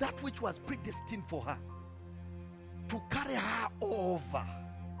that which was predestined for her to carry her over.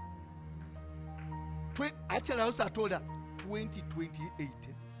 Actually, I also told her 2028.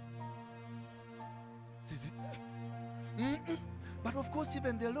 But of course,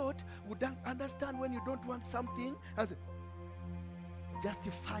 even the Lord would understand when you don't want something as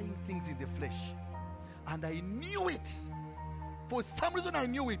justifying things in the flesh. And I knew it. For some reason, I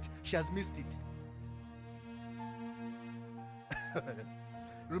knew it. She has missed it.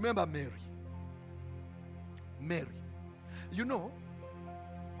 Remember Mary. You know,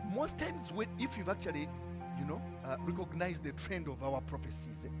 most times if you've actually, recognized the trend of our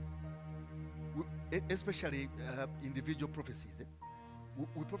prophecies, especially individual prophecies,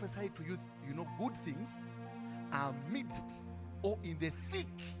 we prophesy to you, good things amidst or in the thick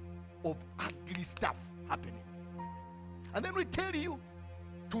of ugly stuff happening. And then we tell you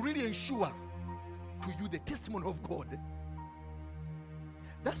to really ensure to you the testimony of God.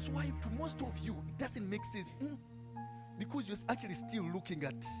 That's why to most of you, it doesn't make sense. Because you're actually still looking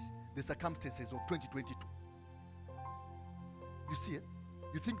at the circumstances of 2022. You see it?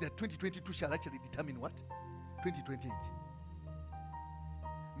 You think that 2022 shall actually determine what? 2028.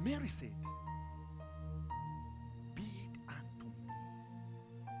 Mary said, be it unto me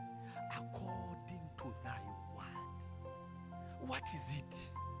according to thy word. What is it?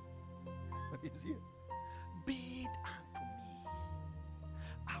 You see it? Be it unto me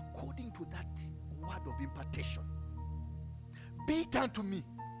according to that word of impartation. Be it unto me.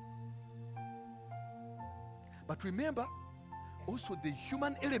 But remember, also the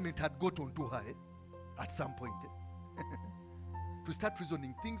human element had got onto her at some point. To start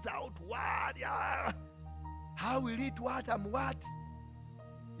reasoning things out. What? Yeah. How will it? What? I'm what?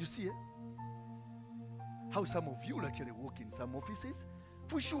 You see, how some of you will actually work in some offices.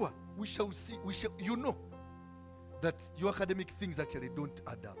 For sure, we shall see. You know that your academic things actually don't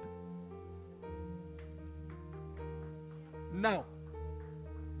add up. Now,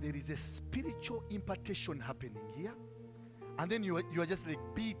 there is a spiritual impartation happening here. And then you are just like,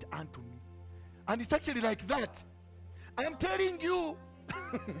 be it unto me. And it's actually like that. I'm telling you.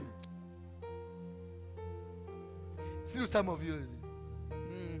 Still some of you.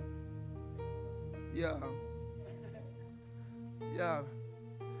 Yeah.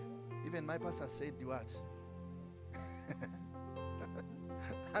 Even my pastor said what?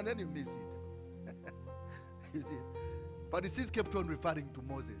 And then you miss it. You see. But the saints kept on referring to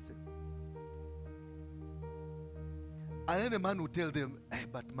Moses. And then the man would tell them, hey,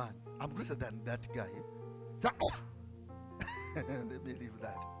 but man, I'm greater than that guy. So, let me leave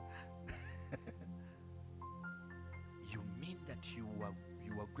that. You mean that you are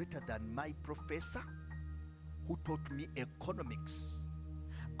greater than my professor who taught me economics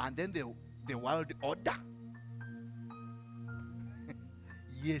and then the world order?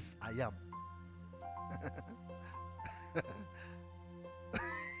 Yes, I am.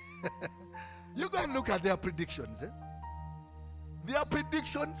 You go and look at their predictions. Their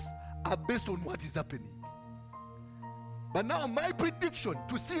predictions are based on what is happening. But now my prediction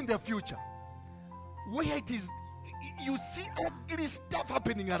to see in the future, where it is, you see ugly stuff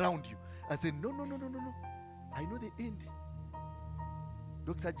happening around you. I say, no. I know the end.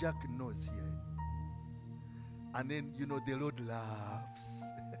 Dr. Jack knows here. And then, the Lord laughs.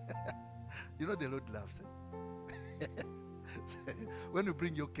 The Lord laughs. When you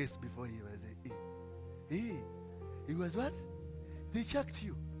bring your case before him, I say, hey, it was what? They checked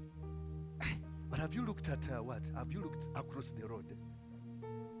you. But have you looked at what? Have you looked across the road?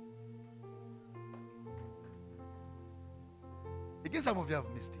 Again, some of you have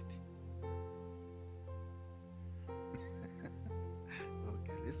missed it.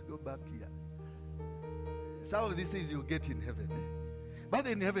 Okay, let's go back here. Some of these things you'll get in heaven. But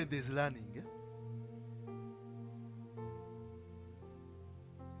in heaven, there's learning.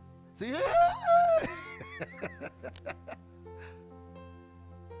 Say, yeah!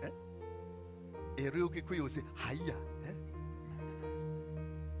 A real Kikuyu will say, Hiya.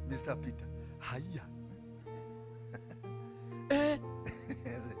 Mr. Peter, Hiya.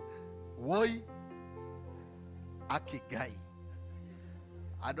 Why? Akigai.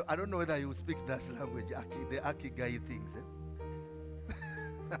 I don't know whether you speak that language, the Akigai things.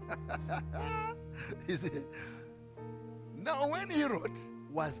 He said, now when Herod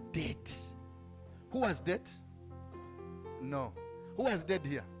was dead, who was dead? No. Who was dead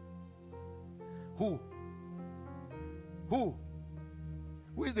here? Who? Who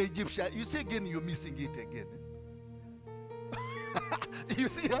is the Egyptian? You see again, you're missing it again. You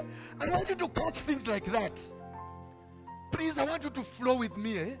see, I want you to catch things like that. Please, I want you to flow with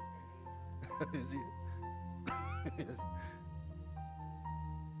me. You see? Yes.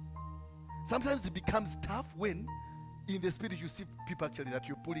 Sometimes it becomes tough when in the spirit you see people actually that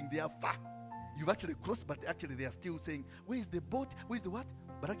you're pulling there far. You've actually crossed, but actually they are still saying, where is the boat? Where is the what?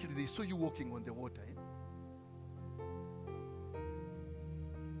 But actually they saw you walking on the water.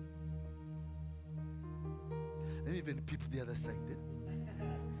 Let me even peep the other side.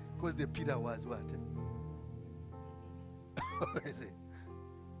 Because the Peter was what?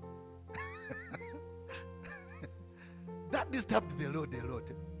 That disturbed the Lord a lot.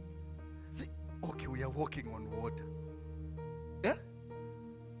 See, okay, we are walking on water. Yeah?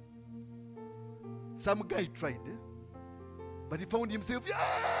 Some guy tried, but he found himself.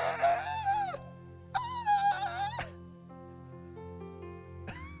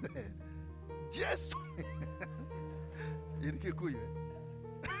 Yes. In Kikuyu.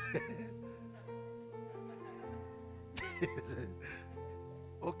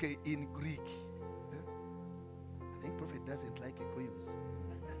 Okay, in Greek. I think Prophet doesn't like Kikuyus.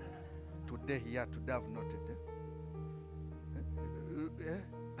 Today he had to have noted.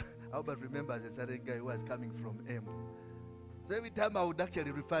 Albert remembers a certain guy who was coming from Embu. So every time I would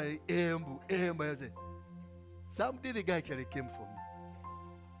actually refer Embu, I say, someday the guy actually came from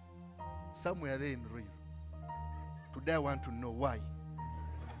me. Somewhere there in real. Today I want to know why.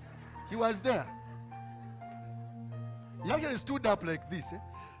 He was there. He actually stood up like this.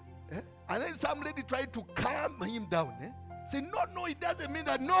 And then some lady tried to calm him down. Say, no, it doesn't mean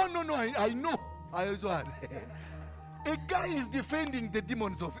that. No, I know. I also had. A guy is defending the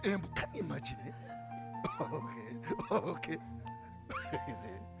demons of Embu. Can you imagine? Okay.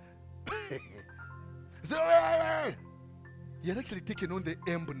 So, he had actually taken on the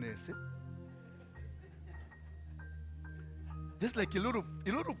Embuness. Just like a lot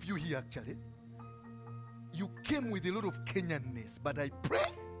of you here actually. You came with a lot of Kenyanness, but I pray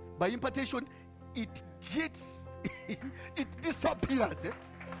by impartation it gets it disappears.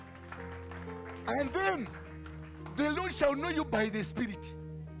 And then the Lord shall know you by the Spirit,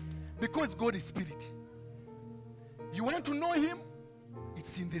 because God is Spirit. You want to know Him?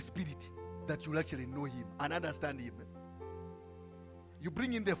 It's in the Spirit that you'll actually know Him and understand Him. You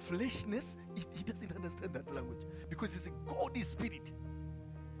bring in the fleshness, he doesn't understand that language, because it's God is Spirit.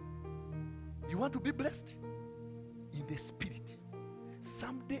 You want to be blessed? In the Spirit.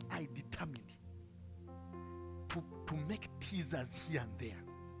 Someday I determined to make teasers here and there,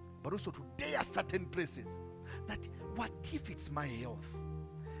 but also to dare certain places. That what if it's my health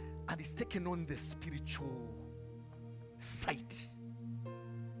and it's taken on the spiritual sight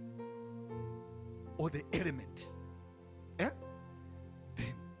or the element? Then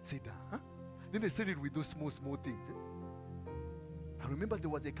say that. Then they said it with those small things. I remember there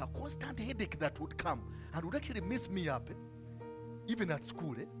was a constant headache that would come and would actually mess me up, even at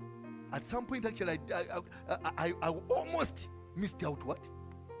school. At some point, actually, I almost missed out what?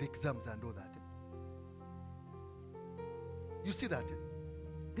 The exams and all that. You see that?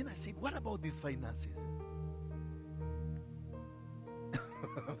 Then I said, what about these finances?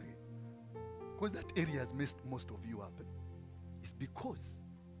 Because that area has messed most of you up. It's because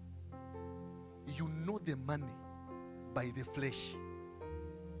you know the money by the flesh.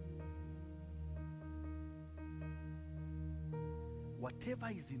 Whatever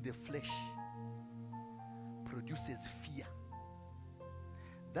is in the flesh produces fear.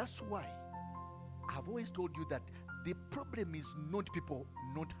 That's why I've always told you that the problem is not people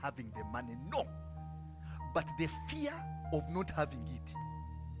not having the money, no, but the fear of not having it.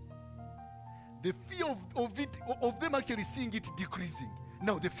 The fear of them actually seeing it decreasing.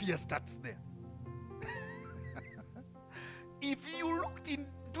 Now the fear starts there. If you looked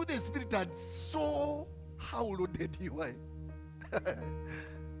into the Spirit and saw how loaded you are,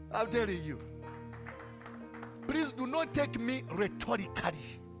 I'm telling you, please do not take me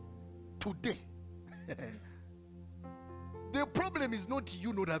rhetorically today. The problem is not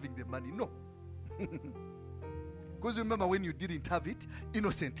you not having the money, no. Because remember when you didn't have it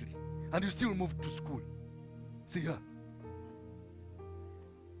innocently and you still moved to school. See, yeah.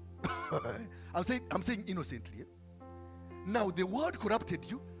 I'm saying innocently. Eh? Now the world corrupted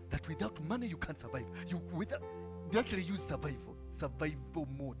you that without money you can't survive. They actually use survival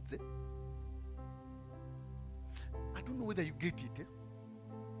modes. Eh? I don't know whether you get it. Eh?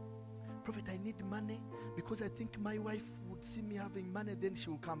 Prophet, I need money because I think my wife would see me having money, then she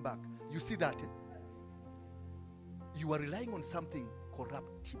will come back. You see that? Eh? You are relying on something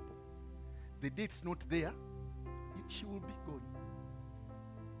corruptible. The day it's not there, she will be gone.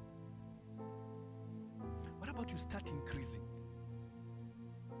 What about you start increasing?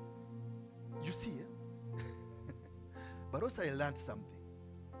 You see, eh? But also I learned something.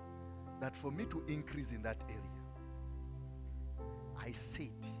 That for me to increase in that area, I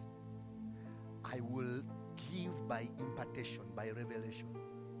said, I will give by impartation, by revelation.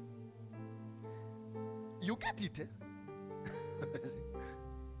 You get it, eh?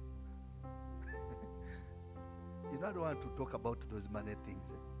 You don't want to talk about those money things.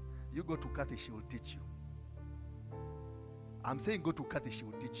 Eh? You go to Kathy, she will teach you. I'm saying go to Kathy, she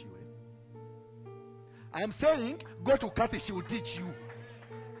will teach you. Eh? I'm saying go to Kathy, she will teach you.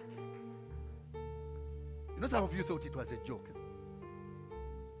 You know, some of you thought it was a joke.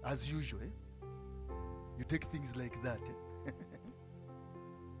 Eh? As usual, eh? You take things like that. Eh?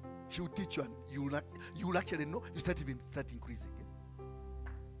 She will teach you, and you will actually know. You start increasing. Eh?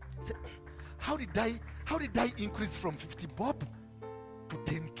 Say, how did I increase from 50 bob to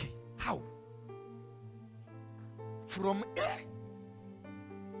 10K? How? From A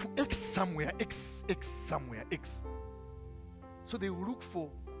to X somewhere, X somewhere, X. So they will look for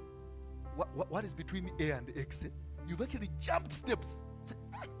what is between A and X. Eh? You've actually jumped steps. Say,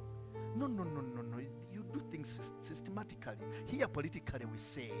 no. You do things systematically. Here politically we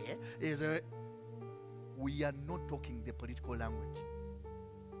say is we are not talking the political language.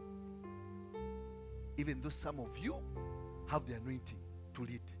 Even though some of you have the anointing to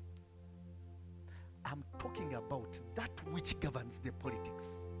lead. I'm talking about that which governs the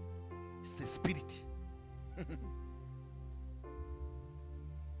politics. It's the spirit.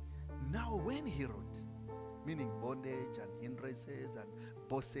 Now when Herod, meaning bondage and hindrances and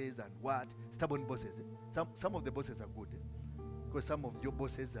bosses and what, stubborn bosses. Eh? Some of the bosses are good. Eh? Because some of your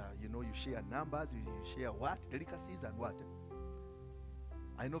bosses are, you share numbers, you share what, delicacies and what. Eh?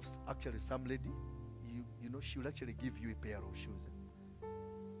 I know actually some lady, she will actually give you a pair of shoes.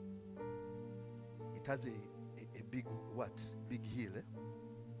 It has a big big heel. Eh?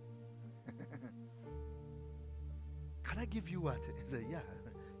 Can I give you what? He said, yeah,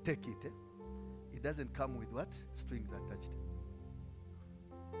 take it. Eh? It doesn't come with what? Strings attached.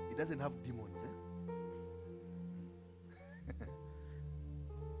 It doesn't have demons. Eh?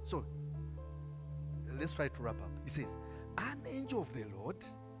 So, let's try to wrap up. He says, an angel of the Lord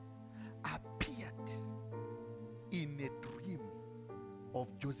appeared in a dream of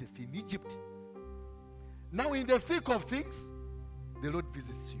Joseph in Egypt. Now in the thick of things, the Lord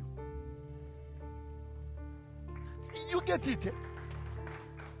visits you. You get it, eh?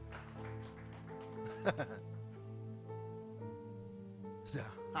 So,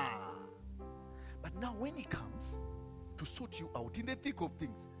 but now when he comes to sort you out in the thick of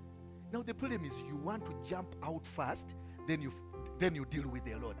things, now the problem is you want to jump out fast, then you deal with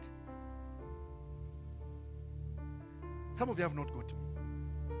the Lord. Some of you have not got me.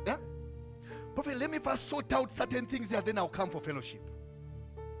 Yeah? Prophet, let me first sort out certain things here, then I'll come for fellowship.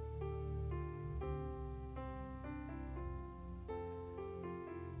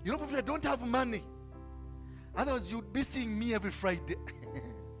 Prophet, I don't have money. Otherwise, you'd be seeing me every Friday.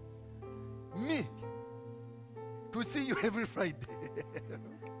 Me. To see you every Friday.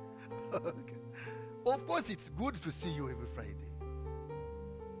 Okay. Of course, it's good to see you every Friday.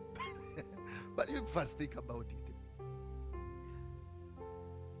 But you first think about it.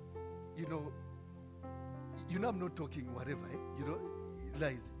 I'm not talking whatever. Eh?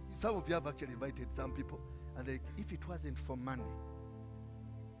 Lies. Some of you have actually invited some people, and if it wasn't for money.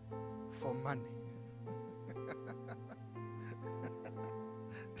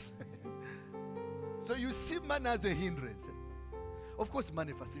 So you see money as a hindrance. Of course,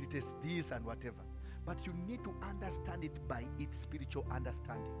 money facilitates this and whatever, but you need to understand it by its spiritual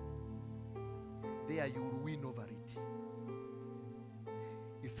understanding. There you will win over it.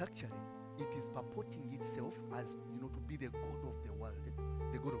 It is purporting itself as, to be the God of the world,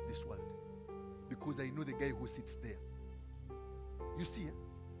 the God of this world. Because I know the guy who sits there. You see,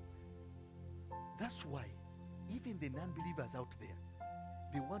 that's why even the non-believers out there,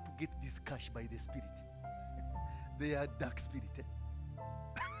 they want to get this cash by the Spirit. their dark spirit.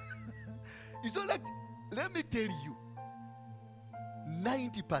 It's not like, let me tell you,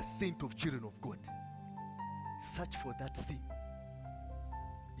 90% of children of God search for that thing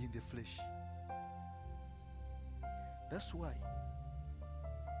in the flesh. That's why,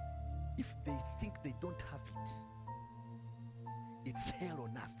 if they think they don't have it, it's hell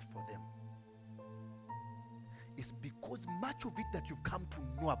on earth for them. It's because much of it that you've come to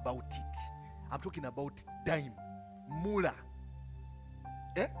know about it, I'm talking about dime, mula,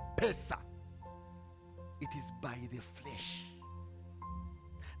 pesa, it is by the flesh.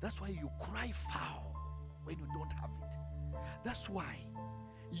 That's why you cry foul when you don't have it. That's why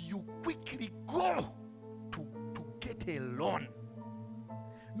you quickly go to get a loan.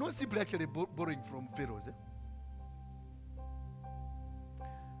 Not simply actually borrowing from pharaohs.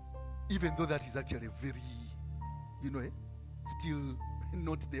 Even though that is actually very, still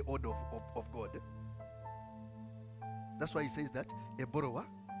not the order of God. That's why he says that a borrower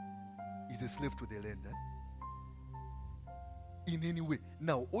is a slave to the lender. In any way.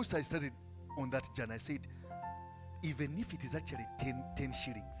 Now, also I started on that journey. I said, even if it is actually 10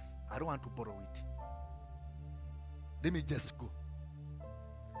 shillings, I don't want to borrow it. Let me just go.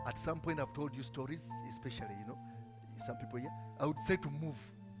 At some point I've told you stories, especially, some people here, I would say to move.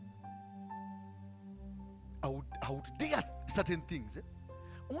 I would dare certain things.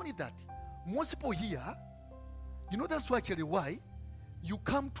 Only that, most people here, that's actually why you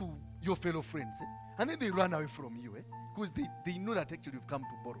come to your fellow friends, and then they run away from you, because they know that actually you've come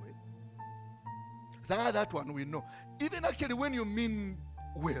to borrow. So that one we know. Even actually when you mean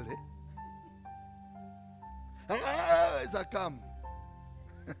well, as I come.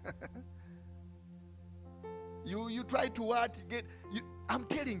 you try to I'm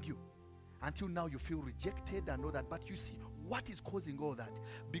telling you, until now you feel rejected and all that. But you see, what is causing all that?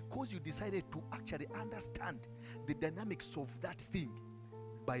 Because you decided to actually understand the dynamics of that thing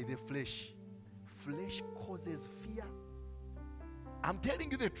by the flesh. Flesh causes fear. I'm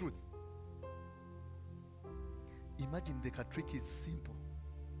telling you the truth. Imagine the trick is simple.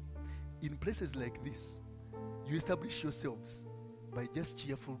 In places like this, you establish yourselves by just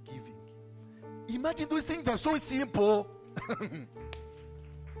cheerful giving. Imagine those things are so simple.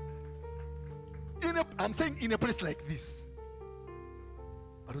 I'm saying in a place like this.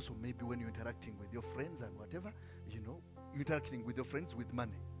 But also maybe when you're interacting with your friends and whatever, you're interacting with your friends with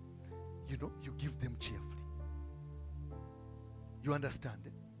money. You give them cheerfully. You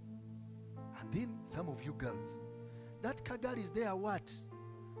understand? And then some of you girls, that girl is there what?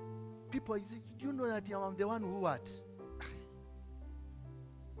 People, do you know that I'm the one who what?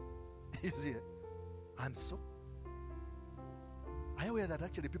 You see? And so, are you aware that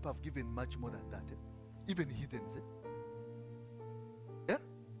actually people have given much more than that? Even heathens. Yeah?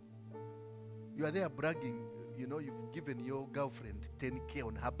 You are there bragging, you've given your girlfriend 10K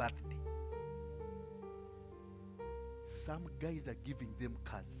on her birthday. Some guys are giving them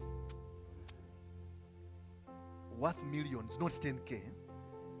cars worth millions, not 10K.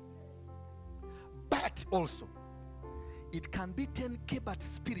 But also, it can be 10K but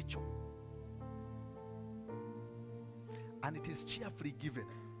spiritual. And it is cheerfully given.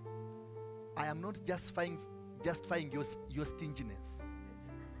 I am not justifying your stinginess.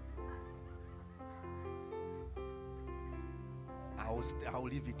 I'll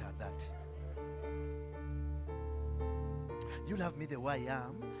leave it at that. You love me the way I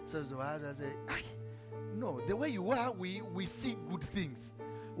am. So I say, no, the way you are, we see good things.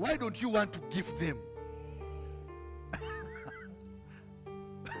 Why don't you want to give them?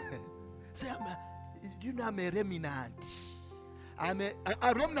 Say, I'm a remnant. I'm a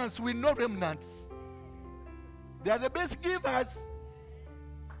remnants with no remnants. They are the best givers.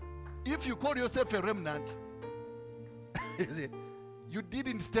 If you call yourself a remnant, you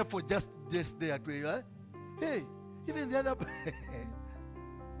didn't stay for just there. Hey, even the other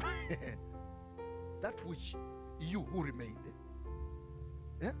that which you who remained,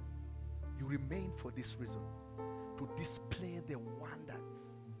 you remain for this reason, to display the wonders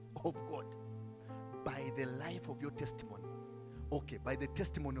of God by the life of your testimony. Okay, by the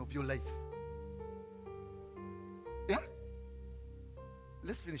testimony of your life. Yeah?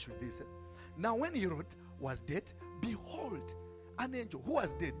 Let's finish with this. Now when Herod was dead, behold, an angel who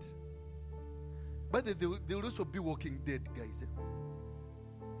was dead. But they will also be walking dead, guys.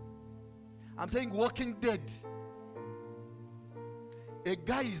 I'm saying walking dead. A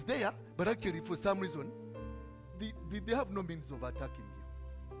guy is there, but actually for some reason, they have no means of attacking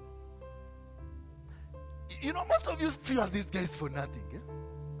you. Most of you fear these guys for nothing.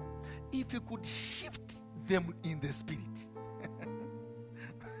 If you could shift them in the spirit.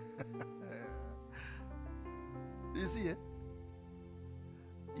 see,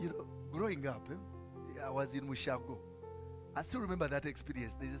 growing up, I was in Mushago. I still remember that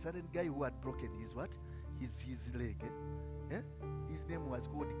experience. There's a certain guy who had broken his what? His leg. His name was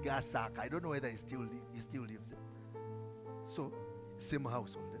called Gasak. I don't know whether he still lives. So, same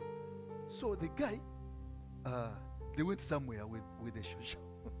household. So the guy, they went somewhere with a shosha.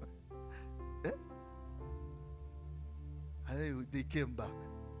 And they came back.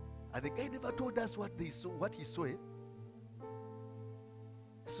 And the guy never told us what he saw.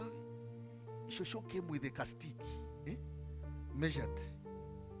 So Shosho came with a castic, measured.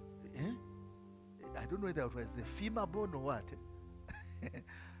 I don't know whether it was the femur bone or what.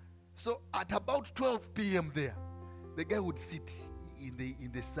 So at about 12 p.m. there, the guy would sit in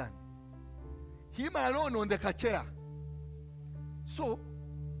the sun. Him alone on the chair. So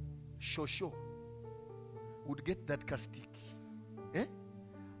Shosho would get that castic,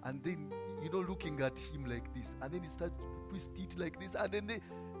 and then looking at him like this, and then he started to twist it like this, and then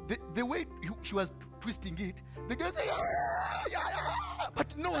the way she was twisting it, the guy said,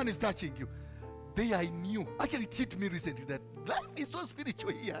 but no one is touching you. There I knew. Actually, it hit me recently that life is so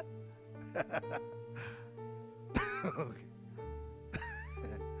spiritual here. Okay.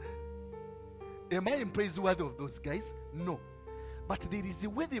 Am I praiseworthy of those guys? No. But there is a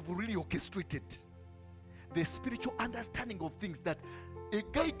way they've really orchestrated the spiritual understanding of things, that a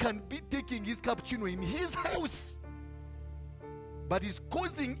guy can be taking his cappuccino in his house, but is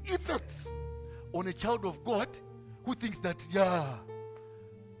causing effects on a child of God who thinks that,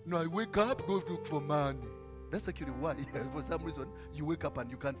 I wake up, go look for money. That's actually why, for some reason, you wake up and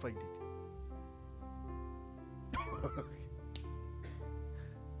you can't find it.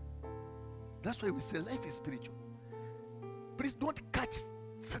 That's why we say life is spiritual. Please don't catch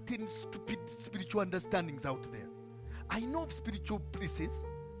certain stupid spiritual understandings out there. I know of spiritual places,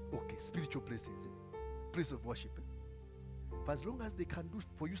 place of worship. For as long as they can do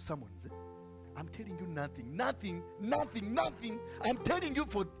for you sermons, I'm telling you nothing. I'm telling you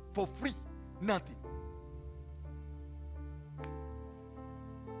for free, nothing.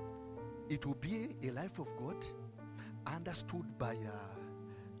 It will be a life of God understood by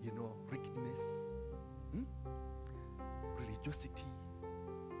wickedness, religiosity,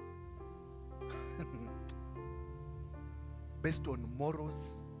 based on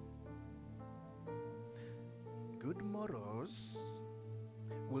morals. Good morals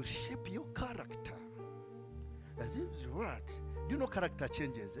will shape your character. As if what? Do you know character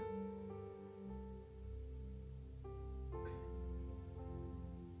changes?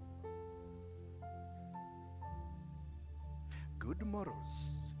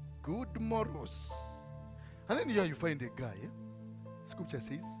 Good morals. And then here you find a guy. Scripture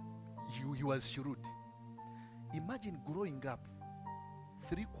says he was shrewd. Imagine growing up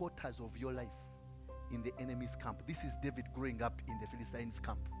 3/4 of your life in the enemy's camp. This is David growing up in the Philistines'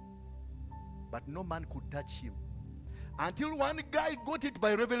 camp. But no man could touch him. Until one guy got it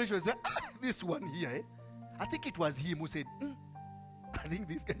by revelation and said, this one here. I think it was him who said, I think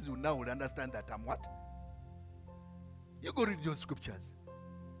these guys will now understand that I'm what? You go read your scriptures.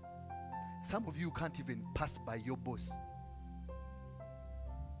 Some of you can't even pass by your boss.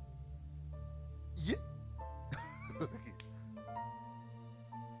 Yeah? Okay.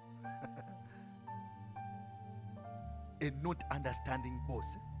 A not understanding boss.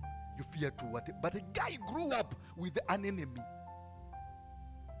 You fear to what? But a guy grew up with an enemy.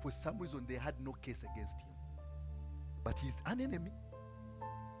 For some reason, they had no case against him. But he's an enemy.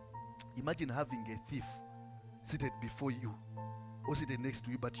 Imagine having a thief seated before you or seated next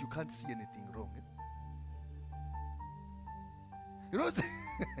to you, but you can't see anything wrong.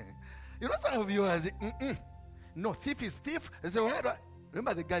 Some of you are saying, no, thief is thief.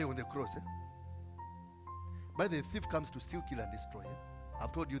 Remember the guy on the cross? But the thief comes to steal, kill, and destroy.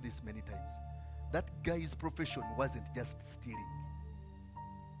 I've told you this many times. That guy's profession wasn't just stealing.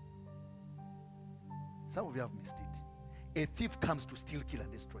 Some of you have missed it. A thief comes to steal, kill,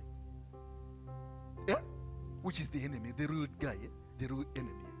 and destroy. Yeah? Which is the enemy, the real guy, the real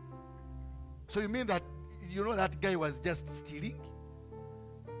enemy. So you mean that, that guy was just stealing?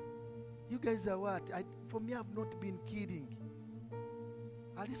 You guys are what? For me, I've not been kidding.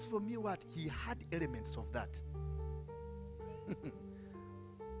 At least for me, what? He had elements of that.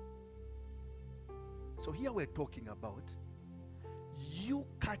 So here we're talking about you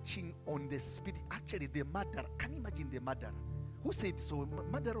catching on the spirit. Actually, the murderer. Can you imagine the murderer? Who said so?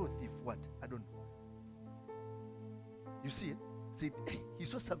 Murderer or thief? What? I don't know. You see it? Said, he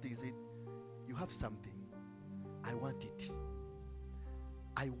saw something. He said, you have something. I want it.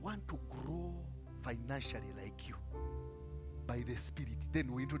 I want to grow financially like you. by the Spirit.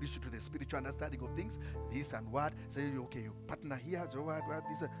 Then we introduce you to the spiritual understanding of things, this and what. Say, okay, you partner here, so what,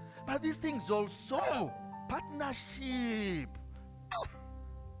 this. But these things also, partnership.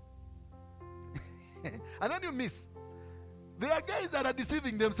 And then you miss. There are guys that are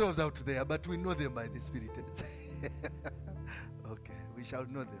deceiving themselves out there, but we know them by the Spirit. Okay, we shall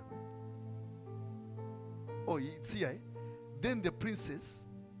know them. Oh, see, then the princess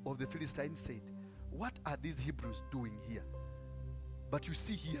of the Philistines said, what are these Hebrews doing here? But you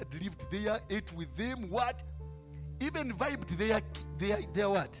see, he had lived there, ate with them, what? Even vibed their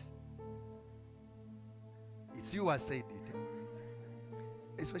what? It's you who has said it.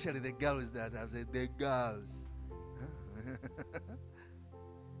 Especially the girls that have said, the girls.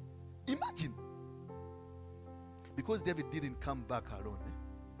 Imagine. Because David didn't come back alone.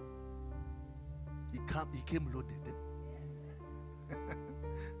 He came loaded.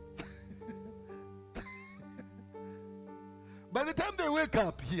 By the time they wake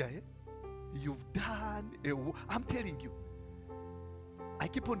up here, you've done I'm telling you. I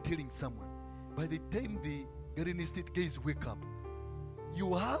keep on telling someone, by the time the Garden Estate guys wake up,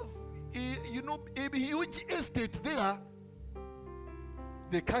 you have a huge estate there.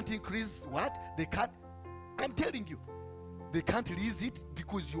 They can't increase what? They can't. I'm telling you, they can't lease it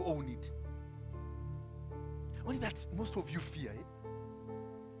because you own it. Only that most of you fear.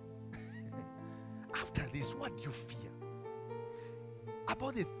 After this, what do you fear?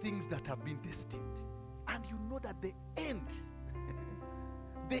 About the things that have been destined. And you know that the end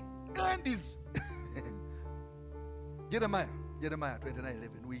is Jeremiah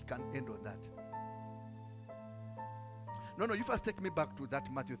 29:11. We can end on that. No, you first take me back to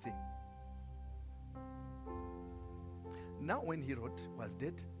that Matthew thing. Now when Herod was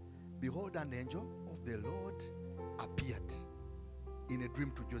dead, behold, an angel of the Lord appeared in a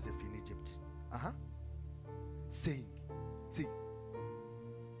dream to Joseph in Egypt. Saying, see,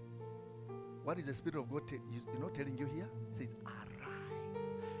 what is the Spirit of God telling you here? It says,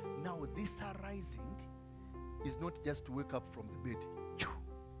 arise. Now this arising is not just to wake up from the bed.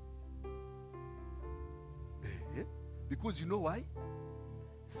 Because you know why?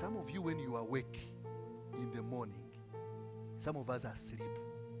 Some of you, when you awake in the morning, some of us are asleep.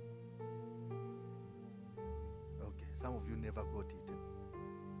 Okay, some of you never got it.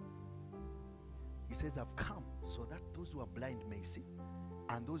 He says, I've come so that those who are blind may see,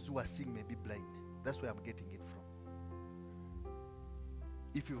 and those who are seeing may be blind. That's where I'm getting it from.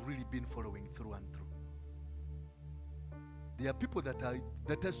 If you've really been following through and through. There are people that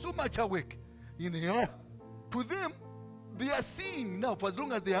are so much awake in here. To them, they are seeing now for as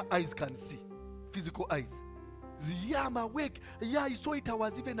long as their eyes can see. Physical eyes. Yeah, I'm awake. Yeah, I saw it. I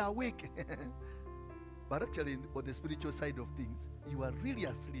was even awake. But actually, on the spiritual side of things, you are really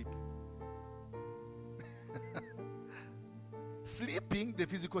asleep. Sleeping, the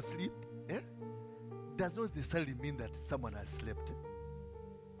physical sleep, does not necessarily mean that someone has slept.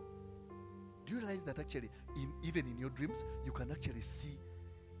 Do you realize that actually, even in your dreams, you can actually see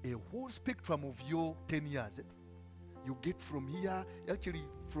a whole spectrum of your 10 years? You get from here, actually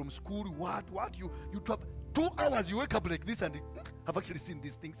from school, you travel 2 hours, you wake up like this, and I've actually seen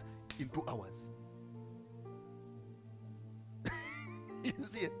these things in 2 hours. You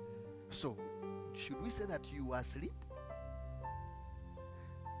see? So, should we say that you are asleep?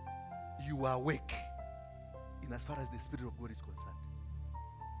 You are awake in as far as the Spirit of God is concerned.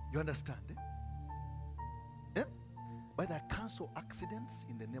 You understand? But I cancel accidents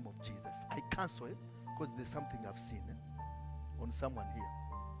in the name of Jesus. I cancel it because there's something I've seen on someone here.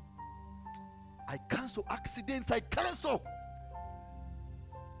 I cancel accidents. I cancel.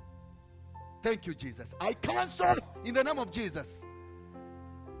 Thank you, Jesus. I cancel in the name of Jesus.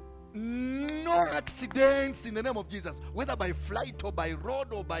 No accidents in the name of Jesus, whether by flight or by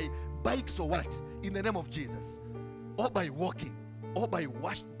road or by bikes or what, in the name of Jesus, or by walking or by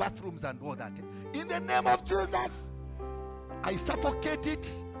washed bathrooms and all that. In the name of Jesus, I suffocate it.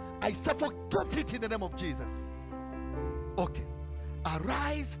 I suffocate it in the name of Jesus. Okay.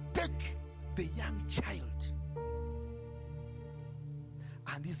 Arise, take the young child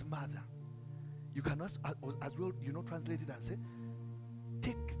and his mother. You can as well, translate it and say,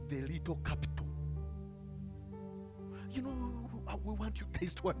 take the little capital. We want you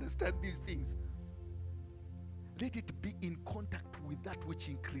guys to understand these things. Let it be in contact with that which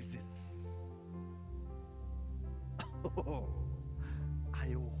increases. Oh,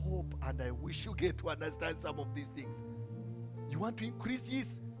 I hope and I wish you get to understand some of these things. You want to increase?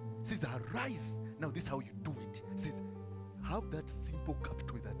 Yes. Says arise. Now this is how you do it. Says have that simple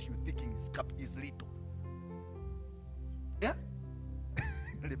capital that you thinking is little. Yeah?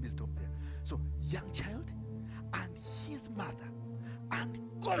 Let me stop there. So young child and his mother and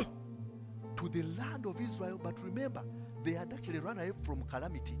go to the land of Israel. But remember, they had actually run away from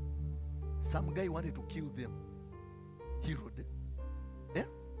calamity. Some guy wanted to kill them. Herod. Yeah?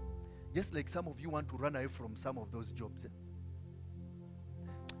 Just like some of you want to run away from some of those jobs.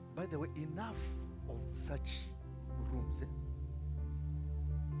 By the way, enough of such rooms.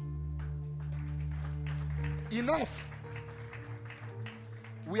 Enough.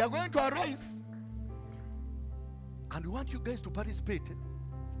 We are going to arise. And we want you guys to participate.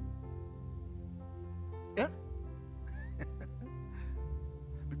 Yeah?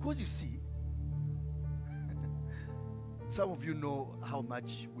 Because you see, some of you know how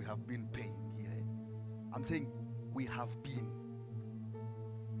much we have been paying here. I'm saying we have been.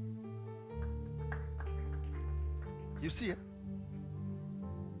 You see,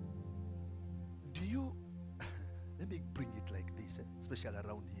 do you, let me bring it like this, especially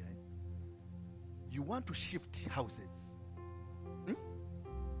around here. You want to shift houses.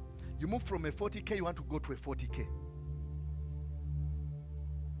 You move from a 40K, you want to go to a 40K.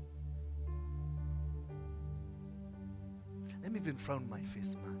 Let me even frown my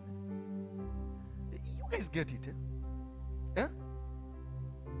face, man. You guys get it, eh?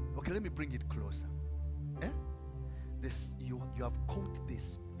 Okay, let me bring it closer. This, you have caught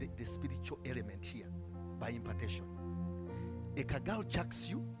this the spiritual element here by impartation. A girl jacks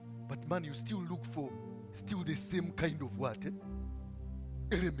you, but man, you still look for still the same kind of what?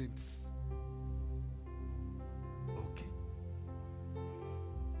 Elements. Okay.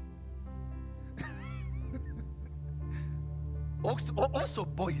 Also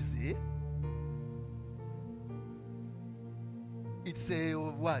boys, it's a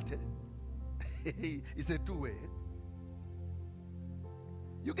what? It's a two-way.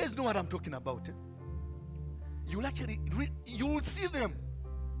 You guys know what I'm talking about. You'll actually you'll see them.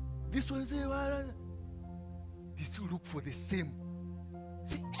 This one say, they still look for the same.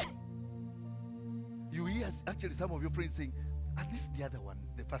 See, you hear actually some of your friends saying, at least the other one,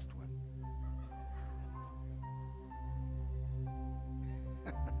 the first one.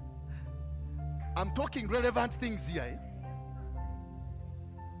 I'm talking relevant things here.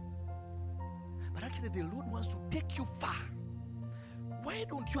 But actually the Lord wants to take you far. Why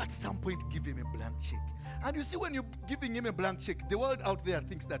don't you at some point give him a blank check? And you see, when you're giving him a blank check, the world out there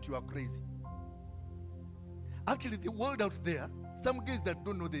thinks that you are crazy. Actually, the world out there, some guys that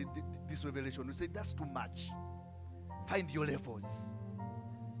don't know this revelation will say, that's too much. Find your levels.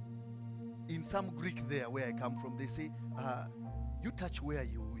 In some Greek there, where I come from, they say, you touch where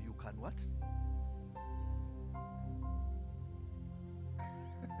you can what?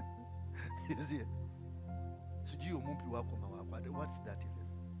 You see it? What's that even?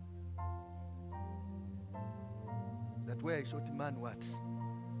 That where I shot man what?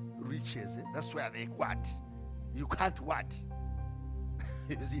 Riches. That's where they what? You can't what?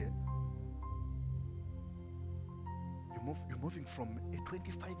 You see it? You're moving from a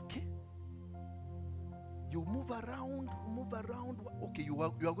 25K. You move around. Okay, you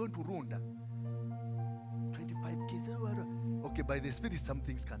are going to Runda. 25K. Okay, by the Spirit, some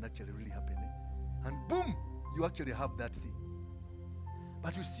things can actually really happen. And boom, you actually have that thing.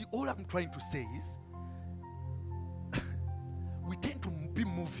 But you see, all I'm trying to say is, we tend to be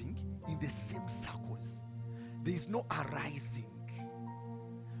moving in the same circles. There is no arising.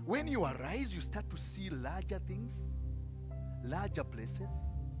 When you arise, you start to see larger things, larger places.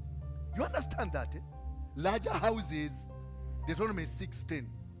 You understand that? Larger houses. Deuteronomy 6:10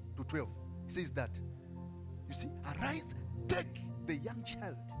 to 12. It says that. You see, arise, take the young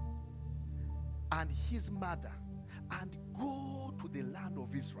child and his mother and go to the land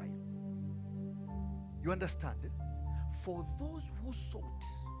of Israel. You understand? For those who sought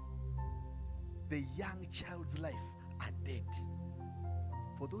the young child's life are dead.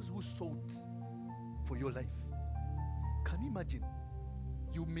 For those who sought for your life. Can you imagine?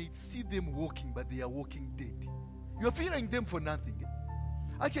 You may see them walking, but they are walking dead. You are fearing them for nothing.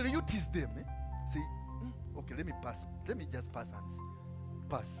 Actually, you tease them. Say, okay, let me pass. Let me just pass hands.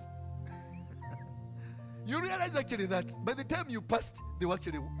 Pass. You realize actually that by the time you passed, they were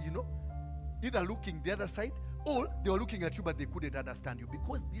actually, either looking the other side or they were looking at you, but they couldn't understand you,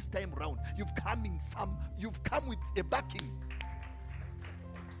 because this time round you've come with a backing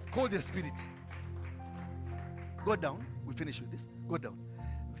called the Spirit. Go down. We finish with this. Go down.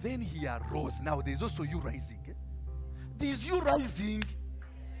 Then he arose. Now there's also you rising. There's you rising.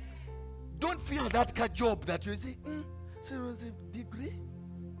 Don't fear that job that you say, so it was a degree.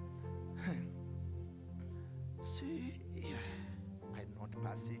 See, I'm not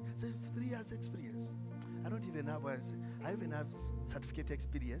passing. So 3 years experience. I don't even have. I even have certificate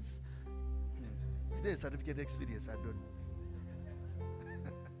experience. Is there a certificate experience? I don't know.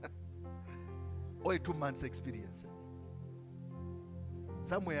 Or a 2 months experience.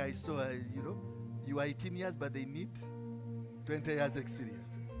 Somewhere I saw, you are 18 years, but they need 20 years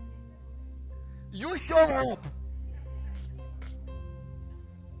experience. You show up.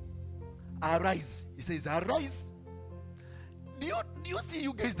 Arise. He says, arise. Do you see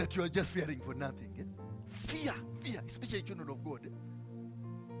you guys that you are just fearing for nothing? Eh? Fear, especially children of God.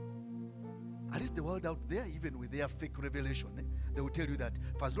 At least the world out there, even with their fake revelation, they will tell you that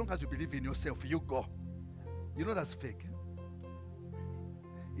for as long as you believe in yourself, you go. You know that's fake.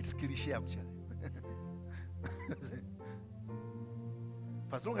 It's cliche actually.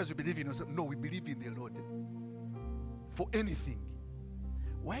 For as long as you believe in yourself, no, we believe in the Lord. For anything.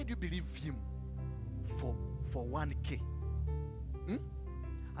 Why do you believe him for 1K?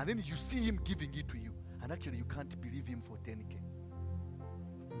 And then you see him giving it to you, and actually you can't believe him for 10K.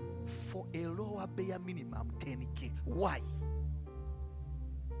 For a lower bare minimum 10K. Why?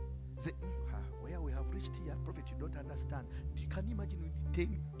 Say, where we have reached here, prophet, you don't understand. Can you imagine with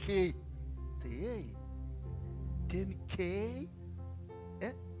 10K? Say, hey, 10K?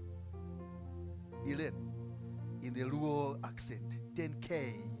 Eh? Elaine, in the Luo accent,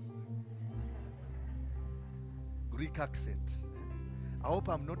 10K. Greek accent. I hope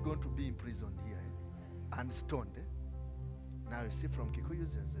I'm not going to be imprisoned here and stoned. Now you see from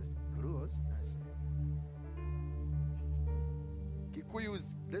Kikuyus, Luos. Kikuyus,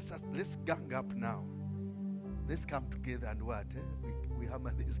 let's gang up now. Let's come together and what? We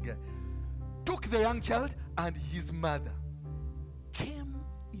hammer this guy. Took the young child and his mother, came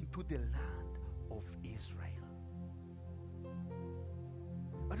into the land of Israel.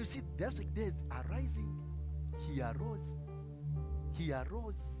 But you see, there's arising. He arose. He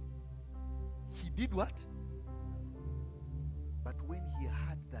arose. He did what? But when he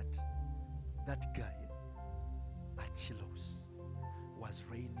heard that guy, Archelaus, was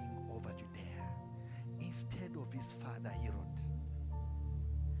reigning over Judea instead of his father Herod,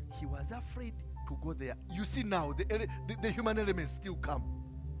 he was afraid to go there. You see now, the human elements still come.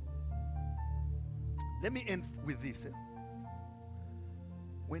 Let me end with this.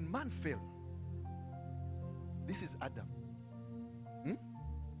 When man fell, this is Adam.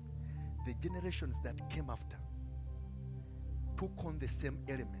 The generations that came after took on the same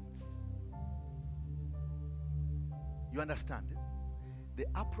elements. You understand? They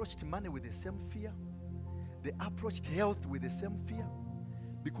approached money with the same fear. They approached health with the same fear.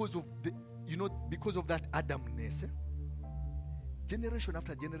 Because of that Adamness. Generation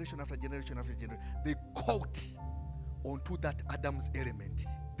after generation after generation after generation, they caught onto that Adam's element,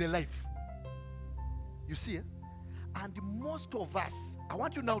 the life. You see? And most of us, I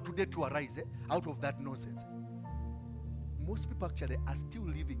want you now today to arise out of that nonsense. Most people actually are still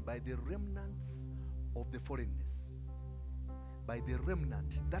living by the remnants of the foreignness. By the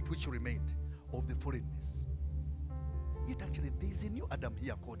remnant, that which remained of the foreignness. Yet actually there is a new Adam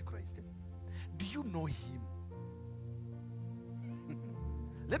here called Christ. Do you know him?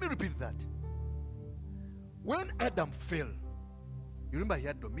 Let me repeat that. When Adam fell, you remember he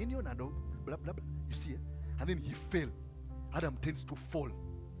had dominion and all, blah, blah, blah. You see? And then he fell. Adam tends to fall.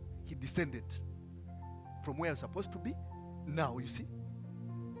 He descended from where he was supposed to be. Now, you see?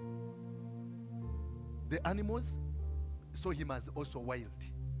 The animals saw him as also wild.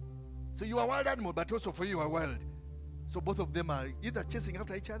 So you are a wild animal, but also for you are wild. So both of them are either chasing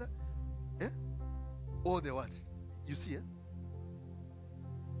after each other, or they what? You see?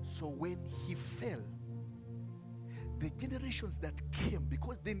 So when he fell, the generations that came,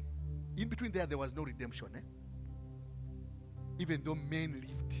 because then in between there was no redemption. Even though men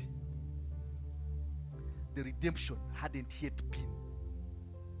lived, the redemption hadn't yet been.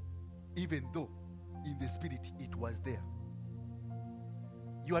 Even though in the spirit it was there.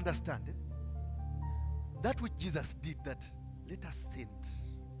 You understand? That which Jesus did, that let us send.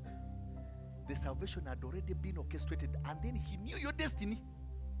 The salvation had already been orchestrated, and then he knew your destiny.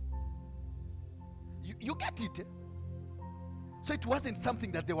 You get it? So it wasn't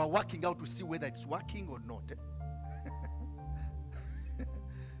something that they were working out to see whether it's working or not.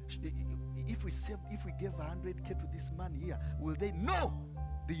 If we gave 100K to this man here, will they? No!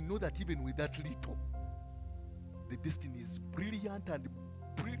 They know that even with that little, the destiny is brilliant and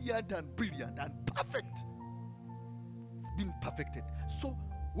brilliant and brilliant and perfect. It's been perfected. So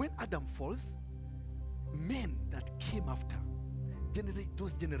when Adam falls, men that came after,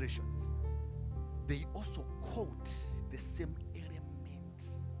 those generations, they also caught the same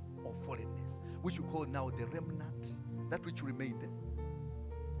element of fallenness, which we call now the remnant, that which remained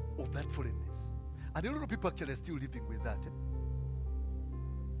of that fallenness. And a lot of people actually are still living with that.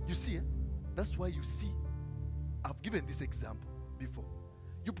 You see, That's why you see, I've given this example before.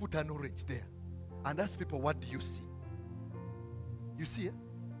 You put an orange there and ask people, what do you see? You see,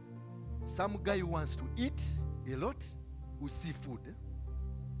 some guy who wants to eat a lot will see food.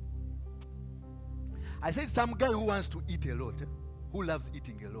 I said some guy who wants to eat a lot, who loves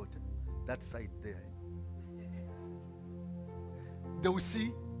eating a lot, that side there. They will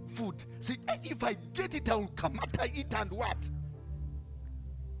see food. See, if I get it, I will come after it and what?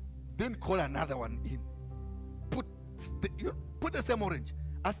 Then call another one in. Put the same orange.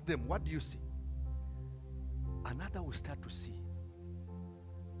 Ask them, what do you see? Another will start to see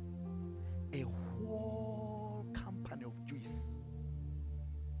a whole company of Jews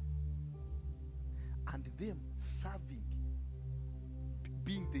and them serving,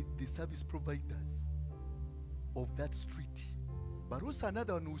 being the service providers of that street. But also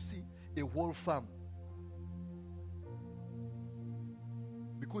another one will see a whole farm,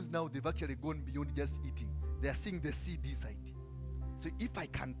 because now they've actually gone beyond just eating. They are seeing the seed inside. So if I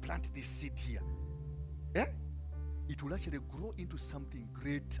can plant this seed here, it will actually grow into something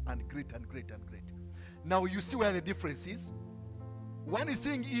great and great and great and great. Now you see where the difference is. One is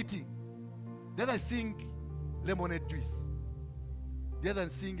seeing eating, the other is seeing lemonade juice. The other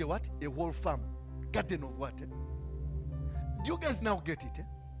is seeing a what? A whole farm, garden of what? Do you guys now get it?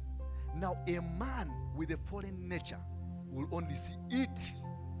 Now a man with a fallen nature will only see eat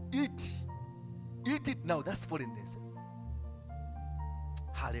it. Now that's foreignness.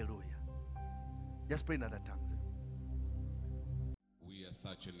 Hallelujah. Just pray in other tongues. We are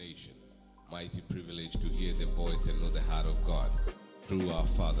such a nation, mighty privilege to hear the voice and know the heart of God through our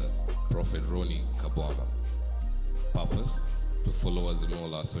father, Prophet Ronie Kabwama. Purpose, to follow us on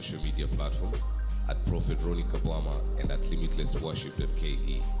all our social media platforms at Prophet Ronie Kabwama and at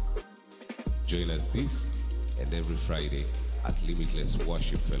limitlessworship.ke. Join us this and every Friday at Limitless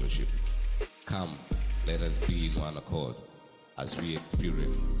Worship Fellowship. Come, let us be in one accord as we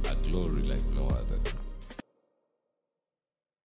experience a glory like no other.